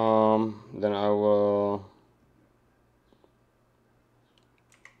 Then I will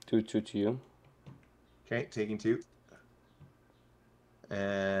do 2 to you. Okay, taking 2.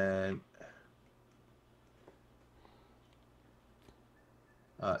 And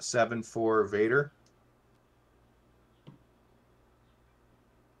 7 for Vader.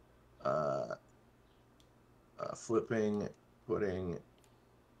 Flipping, putting.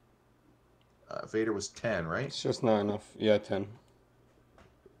 Vader was 10, right? It's just not enough. Yeah, 10.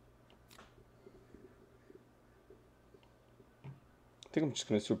 I think I'm just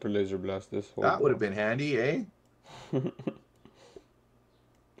gonna super laser blast this whole. That would have been handy, eh?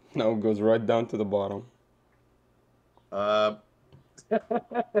 Now it goes right down to the bottom.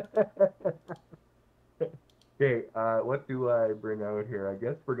 Okay, what do I bring out here? I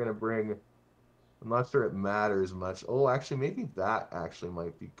guess we're gonna bring. I'm not sure it matters much. Oh, actually, maybe that actually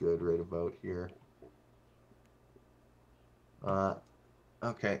might be good right about here.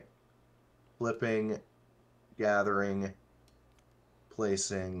 Okay. Flipping, gathering,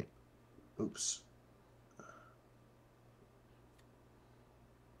 placing. Oops.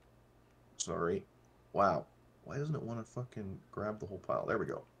 Sorry. Wow. Why doesn't it want to fucking grab the whole pile? There we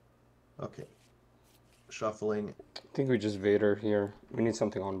go. Okay. Shuffling. I think we just Vader here. We need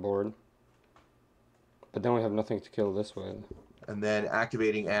something on board. But then we have nothing to kill this way. And then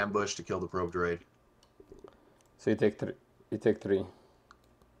activating ambush to kill the probe droid. So you take 3. You take 3.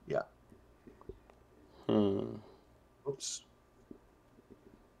 Yeah. Oops.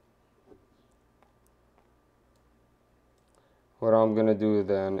 What I'm gonna do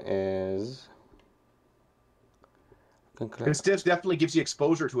then is. This definitely gives you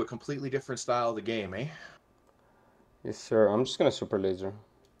exposure to a completely different style of the game, eh? Yes, sir. I'm just gonna super laser.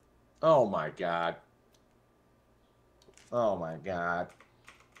 Oh my god. Oh my god.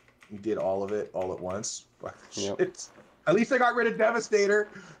 You did all of it all at once. Yep. Shit. At least I got rid of Devastator.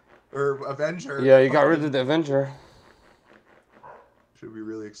 Or Avenger. Yeah, you got rid of the Avenger. Should be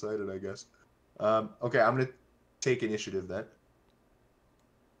really excited, I guess. Okay, I'm going to take initiative then.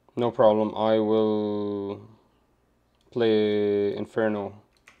 No problem. I will play Inferno.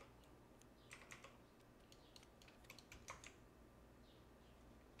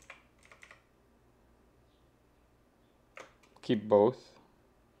 Keep both.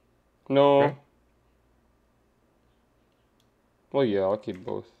 No. Okay. Well, yeah, I'll keep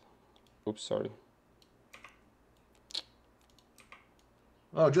both. Oops, sorry.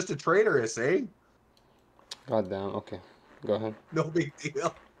 Oh, just a traitorous, eh? God damn. Okay, go ahead. No big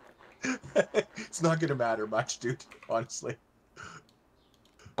deal. It's not going to matter much, dude, honestly.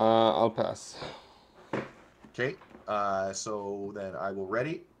 I'll pass. Okay, so then I will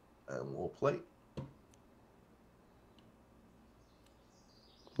ready, and we'll play.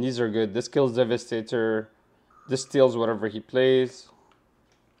 These are good. This kills Devastator. This steals whatever he plays.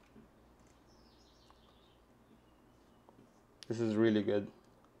 This is really good.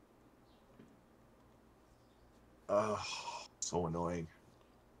 Oh, so annoying.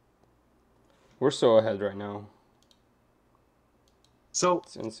 We're so ahead right now. So,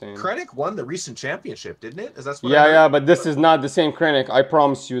 It's insane. Krennic won the recent championship, didn't it? Is that what Yeah, I heard? yeah, but this is not the same Krennic. I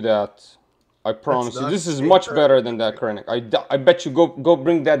promise you that. I promise you, this is much better than that Krennic. I bet you go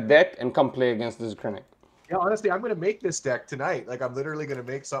bring that deck and come play against this Krennic. Yeah, honestly, I'm going to make this deck tonight. Like, I'm literally going to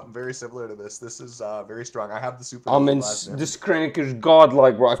make something very similar to this. This is very strong. I have the super. I mean, this Krennic is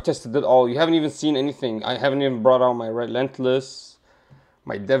godlike, bro. I've tested it all. You haven't even seen anything. I haven't even brought out my Relentless,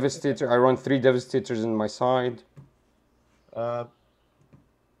 my Devastator. I run 3 Devastators in my side.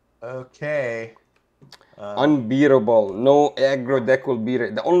 Okay. Unbeatable. No aggro deck will beat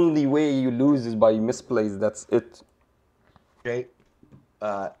it. The only way you lose is by misplays. That's it. Okay.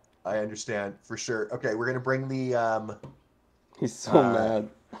 I understand for sure. Okay, we're gonna bring the He's so mad.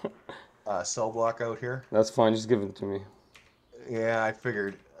 cell block out here. That's fine. Just give it to me. Yeah, I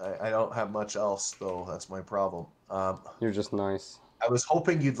figured. I don't have much else though. That's my problem. You're just nice. I was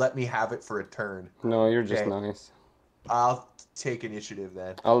hoping you'd let me have it for a turn. No, you're just nice. I'll take initiative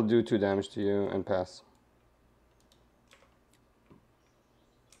then. I'll do 2 damage to you and pass.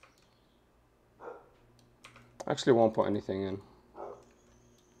 Actually, won't put anything in.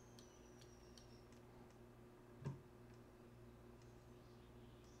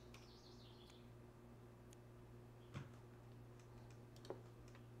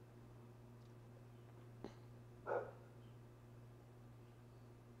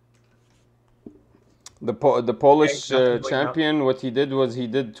 The Polish champion, what he did was he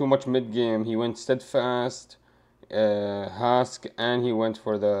did too much mid game. He went Steadfast, Husk, and he went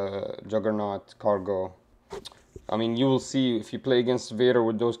for the Juggernaut Cargo. I mean, you will see if you play against Vader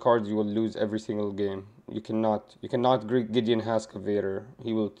with those cards, you will lose every single game. You cannot Gideon Husk a Vader.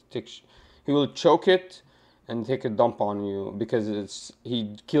 He will choke it and take a dump on you because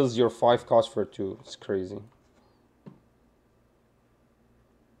he kills your 5 cost for 2. It's crazy.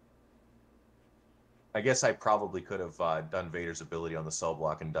 I guess I probably could have done Vader's ability on the cell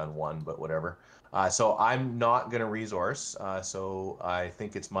block and done 1, but whatever. So I'm not going to resource. So I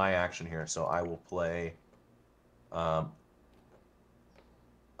think it's my action here. So I will play another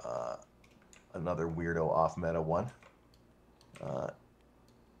weirdo off-meta one.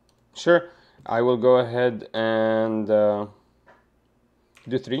 Sure. I will go ahead and do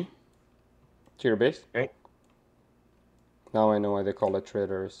 3 to your base. Okay. Now I know why they call it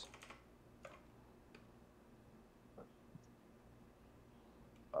traitors.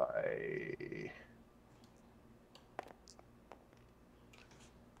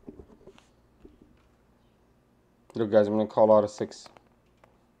 Look, guys, I'm gonna call out a 6.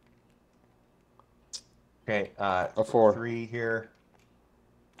 Okay, a 4. 3 here.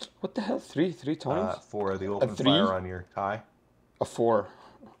 What the hell? 3 times? For the open fire on your tie. A 4.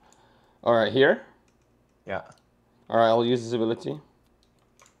 All right, here. Yeah. All right, I'll use this ability.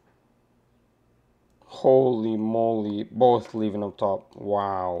 Holy moly! Both leaving up top.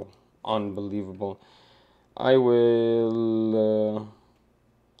 Wow, unbelievable. I will.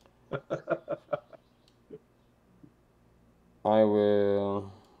 I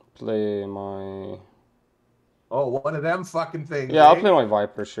will play my... Oh, one of them fucking things. Yeah, I'll play my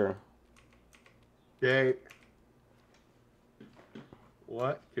Viper, sure. Okay.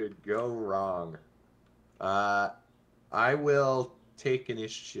 What could go wrong? I will take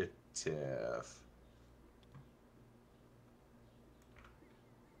initiative.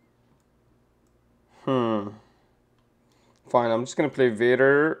 Fine, I'm just gonna play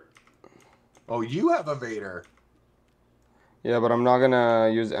Vader. Oh, you have a Vader. Yeah, but I'm not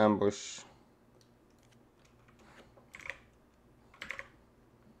gonna use ambush.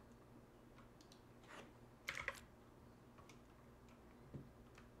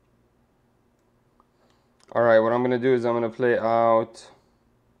 Alright, what I'm gonna do is I'm gonna play out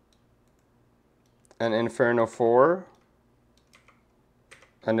an Inferno 4.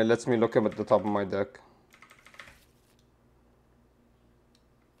 And it lets me look up at the top of my deck.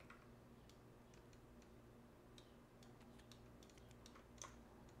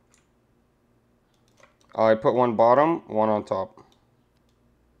 I put 1 bottom, 1 on top.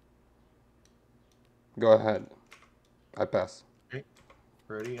 Go ahead. I pass. Okay.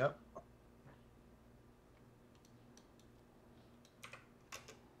 Ready up.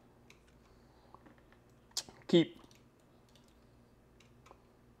 Keep.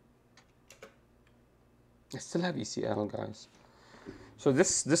 I still have ECL, guys. So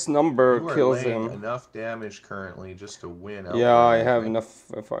this number kills him. Enough damage currently just to win. Yeah, I have enough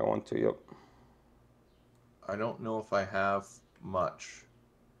if I want to. Yep. I don't know if I have much.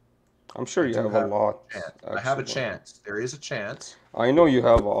 I'm sure you have a lot. I have a chance. There is a chance. I know you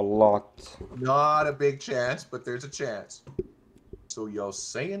have a lot. Not a big chance, but there's a chance. So you're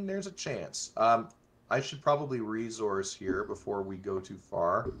saying there's a chance. I should probably resource here before we go too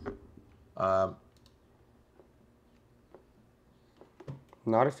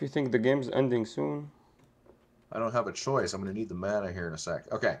Not if you think the game's ending soon. I don't have a choice. I'm going to need the mana here in a sec.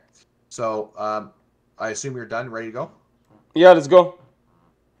 Okay. So, I assume you're done, ready to go? Yeah, let's go.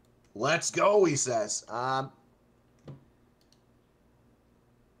 Let's go, he says.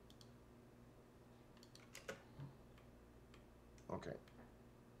 Okay.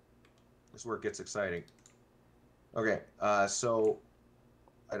 This is where it gets exciting. Okay, so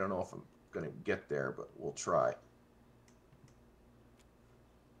I don't know if I'm going to get there, but we'll try.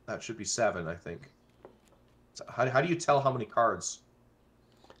 That should be 7, I think. So how do you tell how many cards?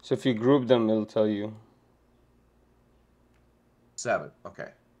 So if you group them, it'll tell you. 7, okay.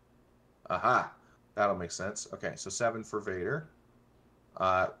 Aha, that'll make sense. Okay, so 7 for Vader.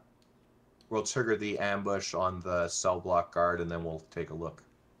 We'll trigger the ambush on the cell block guard, and then we'll take a look.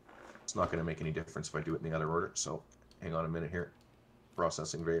 It's not going to make any difference if I do it in the other order, so hang on a minute here.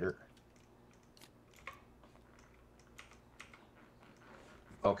 Processing Vader.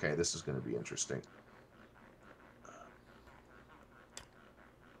 Okay, this is going to be interesting.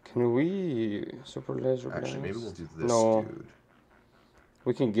 Can we super laser blast? Actually, maybe we'll do this, no. dude.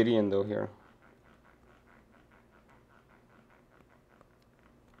 We can Gideon though here.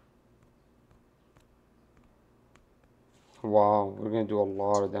 Wow, we're gonna do a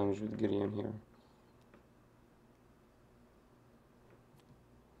lot of damage with Gideon here.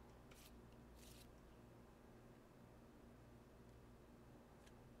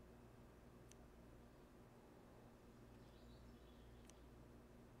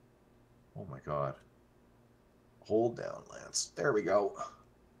 Oh my god. Hold down, Lance. There we go.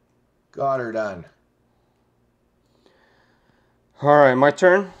 Got her done. Alright, my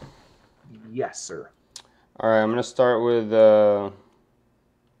turn? Yes, sir. Alright, I'm gonna start with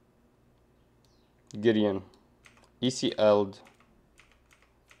Gideon. 𝐂𝐓.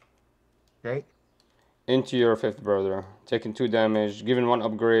 Okay. Into your 5th brother. Taking 2 damage, given 1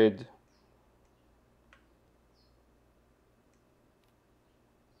 upgrade.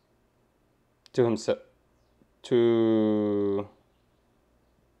 To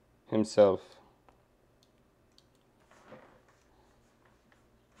himself.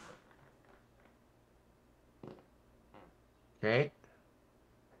 Okay.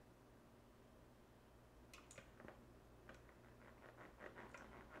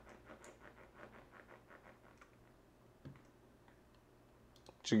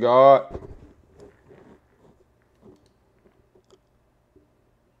 What you got?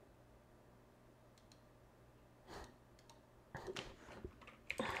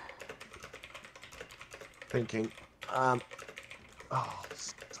 Thinking. Oh.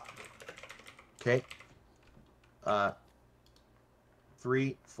 Okay.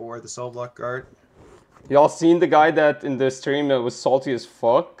 3 for the cell block guard. Y'all seen the guy that in the stream that was salty as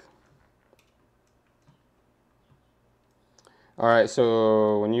fuck? Alright,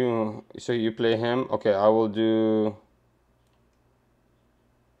 so when you play him, okay, I will do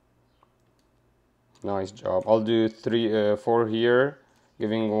nice job. I'll do 4 here,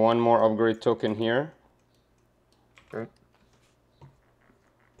 giving 1 more upgrade token here. Okay.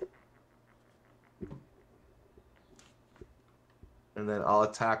 And then I'll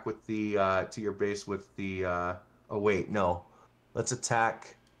attack with the to your base with the oh wait, no. Let's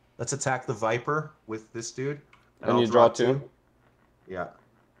attack the Viper with this dude. And you draw 2? Yeah.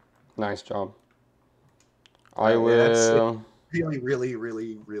 Nice job. I will That's really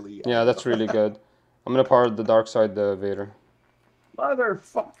yeah, that's really good. I'm gonna power the dark side the Vader.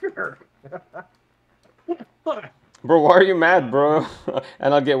 Motherfucker. Bro, why are you mad, bro?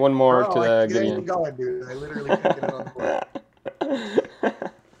 And I'll get 1 more to the Gideon. Going, dude. I literally can't get it on the board.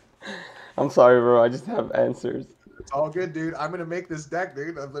 I'm sorry, bro. I just have answers. It's all good, dude. I'm gonna make this deck,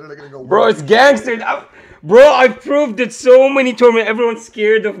 dude. I'm literally gonna go. Bro, it's gangster. Bro, I've proved it so many tournaments. Everyone's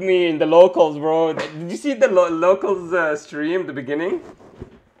scared of me in the locals, bro. Did you see the locals stream, the beginning?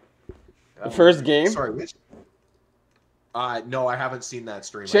 The first game? Sorry, which? No, I haven't seen that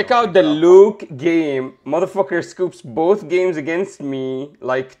stream. Check out the Luke game. Motherfucker scoops both games against me,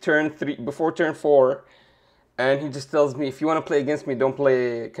 like turn 3, before turn 4. And he just tells me, if you want to play against me, don't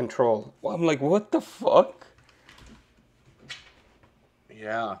play control. Well, I'm like, what the fuck?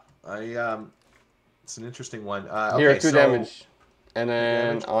 Yeah, it's an interesting one. Here, okay, 2 damage. And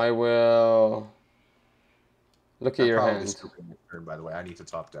then I will look at your hand. Turn, by the way, I need to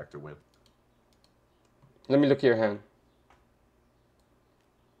top deck to win. Let me look at your hand.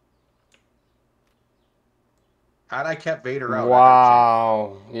 Had I kept Vader out,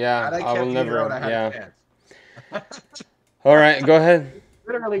 wow. Yeah, I will never. Yeah. All right, go ahead.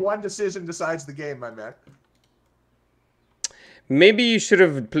 Literally 1 decision decides the game, my man. Maybe you should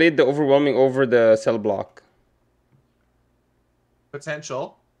have played the overwhelming over the cell block.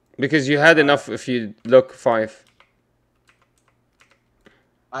 potential. Because you had enough if you look 5.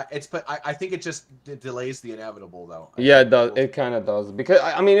 I think it just delays the inevitable though. Yeah, it does. It kind of does. Because,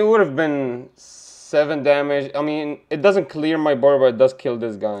 I mean, it would have been 7 damage. I mean, it doesn't clear my board, but it does kill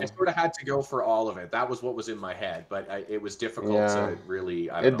this guy. I sort of had to go for all of it. That was what was in my head, but it was difficult to really.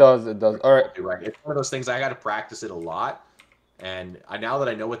 It does. All right. It's one of those things I got to practice it a lot, and now that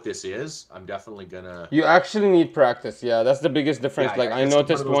I know what this is, I'm definitely gonna. You actually need practice. Yeah, that's the biggest difference. Yeah, like I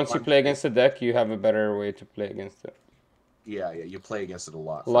noticed, once you play against the deck, you have a better way to play against it. Yeah, you play against it a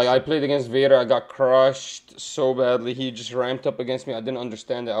lot. Like sure. I played against Vader, I got crushed so badly. He just ramped up against me. I didn't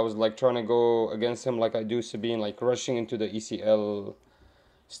understand it. I was like trying to go against him like I do Sabine, like rushing into the ECL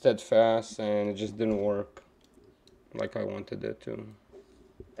steadfast, and it just didn't work like I wanted it to.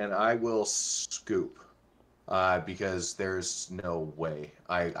 And I will scoop because there's no way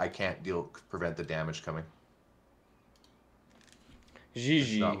I can't prevent the damage coming.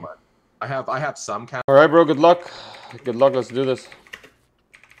 GG. I have some count. All right, bro. Good luck. Good luck. Let's do this.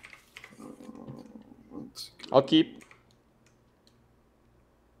 I'll keep.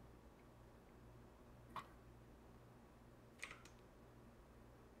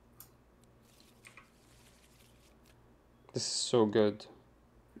 This is so good.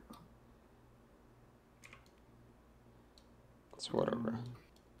 It's whatever.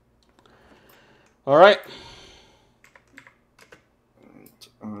 All right.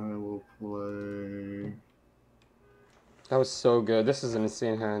 I will play. That was so good. This is an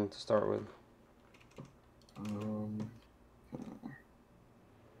insane hand to start with.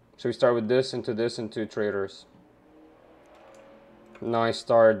 So we start with this, into traders. Nice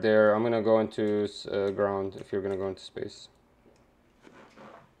start there. I'm gonna go into ground if you're gonna go into space.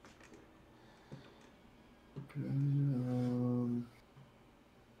 Okay.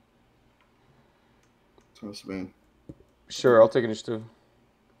 So Sabine. Sure, I'll take initiative.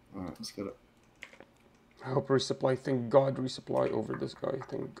 Alright, let's get it. I hope resupply. Thank God resupply over this guy.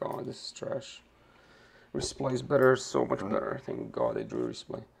 Thank God, this is trash. Resupply is better, so much better. Thank God I drew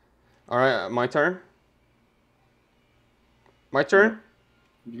resupply. Alright, my turn. My turn?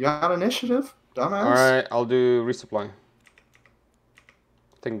 You got initiative, dumbass. Alright, I'll do resupply.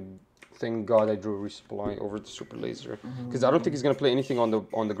 Thank God I drew resupply over the super laser. Because I don't think he's gonna play anything on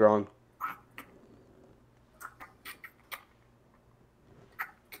the ground.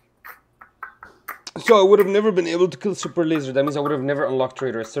 So I would have never been able to kill super laser. That means I would have never unlocked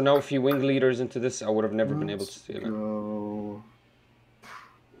traders. So now if he wing leaders into this, I would have never been able to steal it.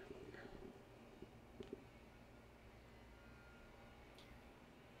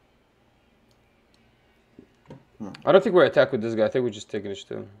 I don't think we're attack with this guy. I think we just take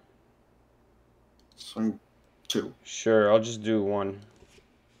initiative. Swing 2. Sure, I'll just do 1.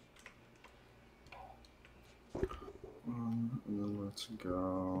 Let's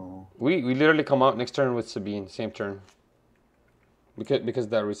go. We literally come out next turn with Sabine, same turn. Because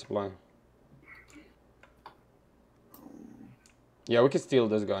that resupply. Yeah, we could steal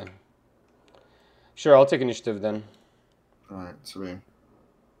this guy. Sure, I'll take initiative then. Alright, Sabine.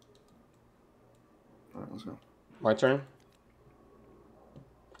 Alright, let's go. My turn?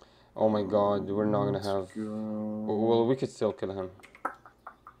 Oh my God, we're not gonna have... Well, we could still kill him.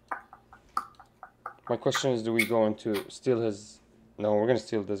 My question is, do we go into steal his... No, we're gonna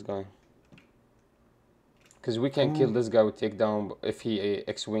steal this guy. Because we can't kill this guy with takedown if he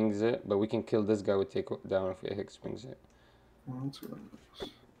X-wings it, but we can kill this guy with takedown if he X-wings it.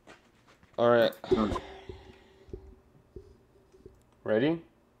 Alright. Ready?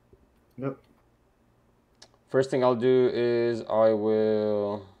 Yep. First thing I'll do is I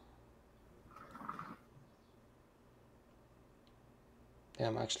will...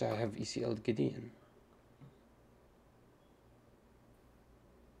 Damn, actually I have 𝐒𝐔𝐏𝐏𝐑.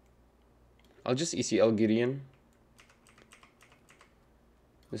 I'll just 𝐒𝐔𝐏𝐏𝐑.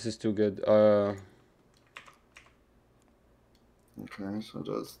 This is too good. Okay, so it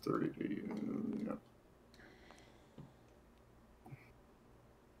does 30 to you. Yep.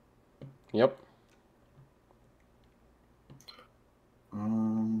 Yep.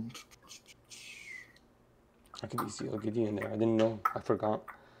 I can 𝐒𝐔𝐏𝐏𝐑 in there. I didn't know. I forgot.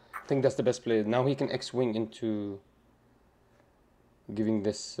 I think that's the best play. Now he can X-wing into giving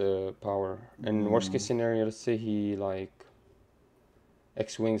this power. And worst case scenario, let's say he like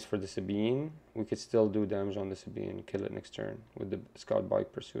X-wings for the Sabine. We could still do damage on the Sabine and kill it next turn with the Scout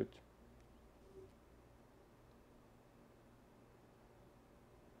Bike Pursuit.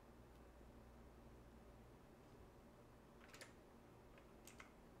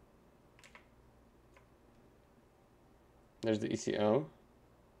 There's the ECL.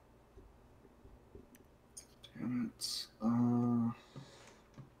 Damn it.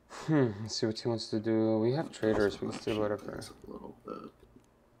 Let's see what he wants to do. We have traders. We can steal whatever. A little bit.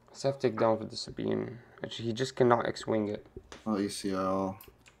 Let's have takedown for the Sabine. Actually, he just cannot X-wing it. Oh, ECL.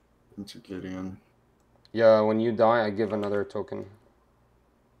 Into Gideon. Yeah, when you die, I give another token.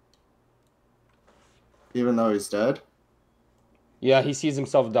 Even though he's dead? Yeah, he sees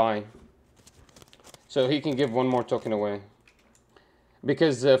himself die. So he can give one more token away.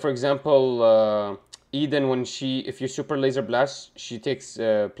 Because, for example, Eden, when if you super laser blast, she takes,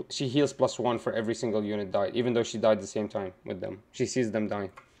 she heals +1 for every single unit died, even though she died at the same time with them. She sees them die.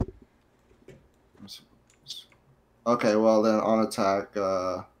 Okay, well then on attack,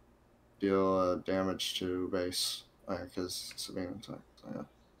 deal damage to base. Because Sabine attack. So yeah.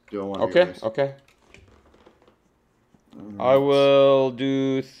 Deal 1 Okay, base. okay. I will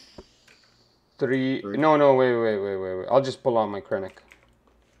do 3. No, wait. I'll just pull out my Krennic.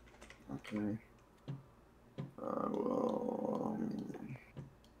 Okay. I will.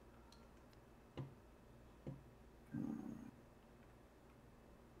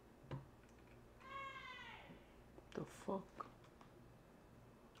 The fuck?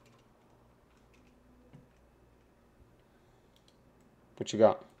 What you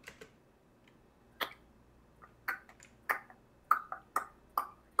got?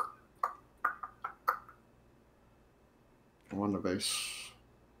 One to base.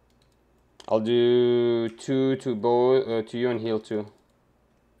 I'll do 2 to bow to you and heal 2.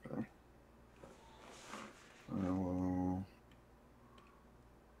 Okay. I will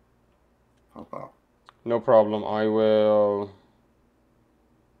pop out. No problem. I will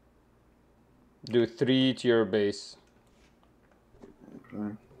do 3 to your base.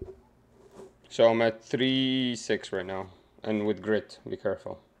 Okay. So I'm at 3-6 right now, and with grit. Be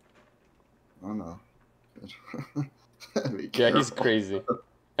careful. Oh no. Be Yeah, he's crazy.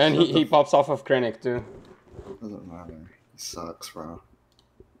 And he pops off of Krennic too. Doesn't matter. He sucks, bro.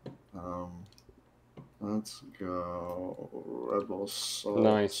 Let's go Rebel Assault.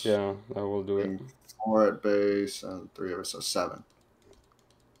 Nice, yeah, that will do it. 4 at base and 3 of us, so 7.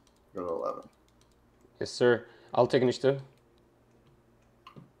 Go to 11. Yes, sir. I'll take initiative.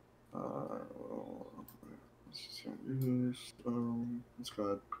 Let's go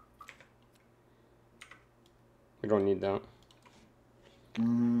ahead. We don't need that.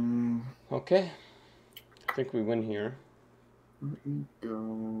 Okay. I think we win here. Let me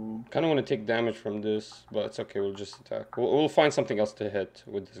go. Kind of want to take damage from this, but it's okay. We'll just attack. We'll find something else to hit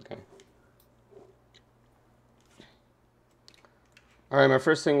with this guy. Alright, my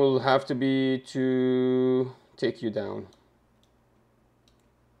first thing will have to be to take you down.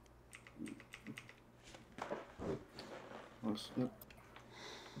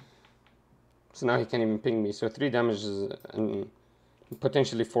 So now he can't even ping me. So 3 damage is, and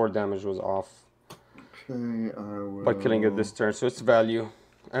potentially 4 damage was off. Okay, I will. By killing it this turn, so it's value.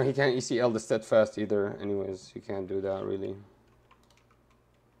 And he can't ECL the steadfast either. Anyways, you can't do that really.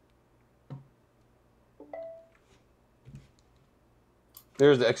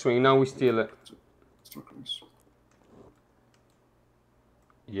 There's the X-wing. Now we steal it.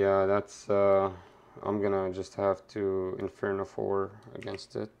 Yeah, that's. I'm gonna just have to Inferno 4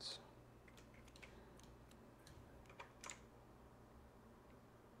 against it.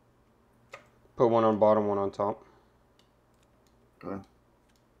 Put 1 on bottom, 1 on top. Okay.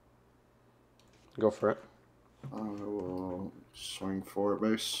 Go for it. I will swing 4 at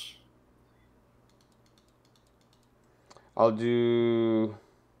base. I'll do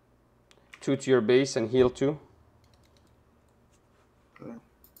 2 to your base and heal 2. Okay.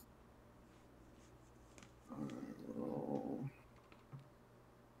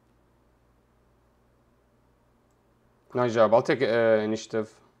 Nice job. I'll take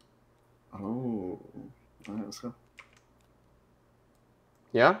initiative. Oh. Alright, let's go.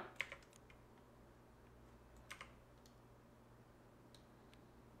 Yeah?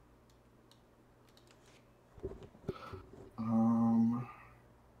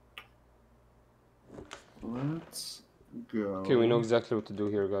 Let's go. Okay, we know exactly what to do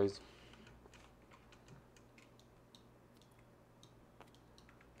here, guys.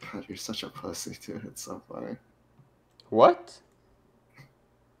 God, you're such a pussy, dude. It's so funny. What?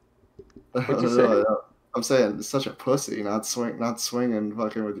 What'd you say? I'm saying such a pussy, not swinging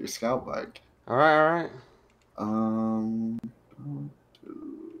fucking with your scout bike. Alright.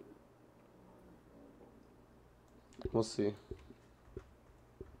 We'll see.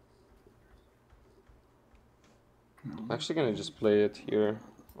 I'm actually gonna just play it here.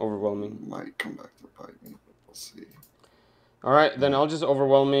 Overwhelming. Might come back to bite me, but we'll see. Alright, then I'll just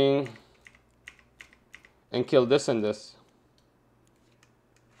overwhelming and kill this and this.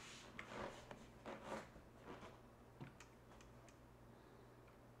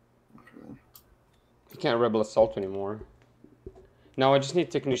 can't rebel assault anymore. Now I just need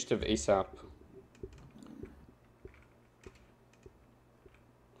to take initiative ASAP.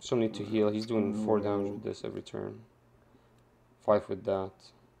 Still need to heal. He's doing 4 damage with this every turn. 5 with that.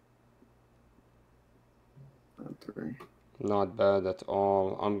 3. Not bad at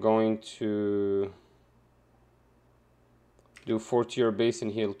all. I'm going to do 4 to your base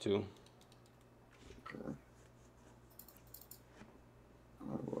and heal 2. Okay.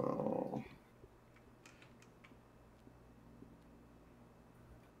 Well,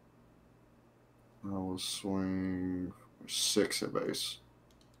 I will swing 6 at base.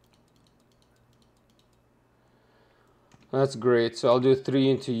 That's great. So I'll do 3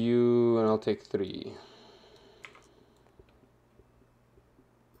 into you and I'll take 3.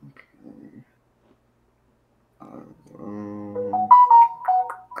 Okay. I will...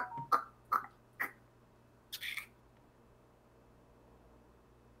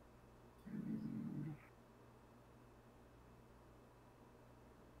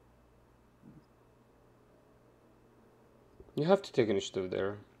 You have to take initiative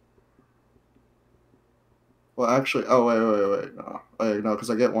there. Well, actually, oh, wait, no. Wait, no, because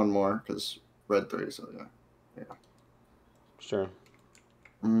I get 1 more, because red 3, so yeah. Sure.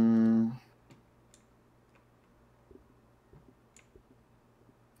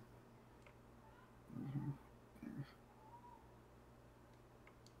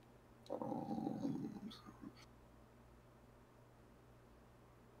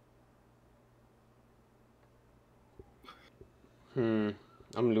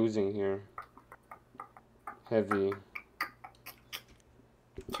 I'm losing here. Heavy.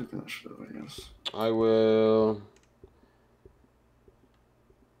 Take initiative, I guess. I will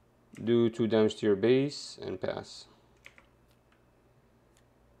do 2 damage to your base and pass.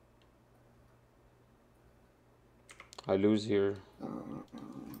 I lose here.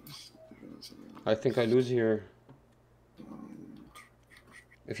 I think I lose here.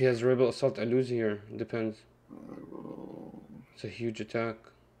 If he has rebel assault, I lose here. Depends. It's a huge attack.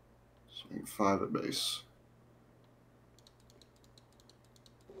 Swing 5 at base.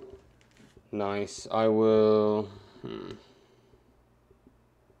 Nice. I will...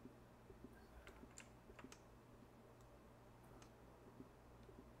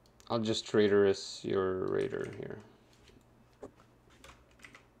 I'll just traitorous your raider here.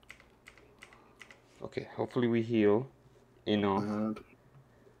 Okay, hopefully we heal enough.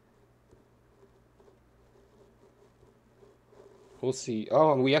 We'll see.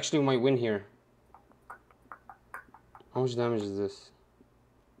 Oh, we actually might win here. How much damage is this?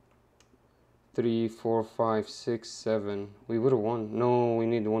 3, 4, 5, 6, 7. We would have won. No, we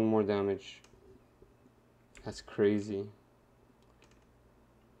need 1 more damage. That's crazy.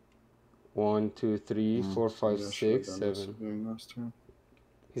 1, 2, 3, 4, 5, 6, 7.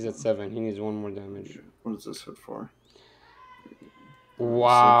 He's at 7. He needs 1 more damage. What does this hit for?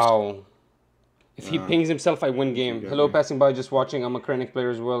 Wow. 6. If he pings himself, I win game. Hello, passing by, just watching. I'm a Krennic player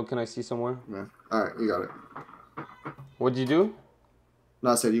as well. Can I see somewhere? Yeah. Alright, you got it. What'd you do?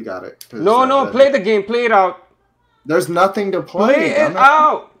 No, I said you got it. No, play the game. Play it out. There's nothing to play. Play it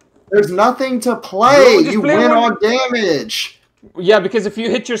out. There's nothing to play. You win on damage. Yeah, because if you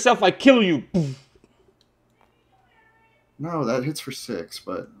hit yourself, I kill you. No, that hits for 6,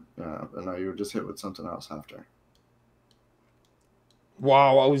 but no, you were just hit with something else after.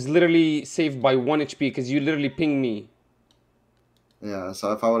 Wow, I was literally saved by 1 HP because you literally pinged me. Yeah,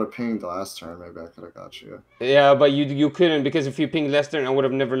 so if I would have pinged the last turn, maybe I could have got you. Yeah, but you couldn't, because if you pinged last turn, I would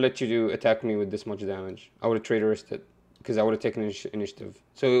have never let you attack me with this much damage. I would have traitorous it, because I would have taken initiative.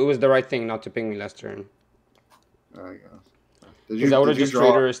 So it was the right thing not to ping me last turn. There you go. Because I would have just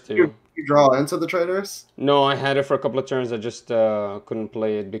traitorous too. You draw into the traitorous? No, I had it for a couple of turns. I just couldn't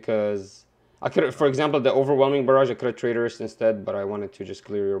play it because I could, for example, the overwhelming barrage, I could have traitorous instead, but I wanted to just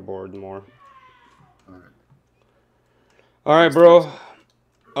clear your board more. All right, bro.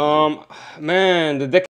 Man, the deck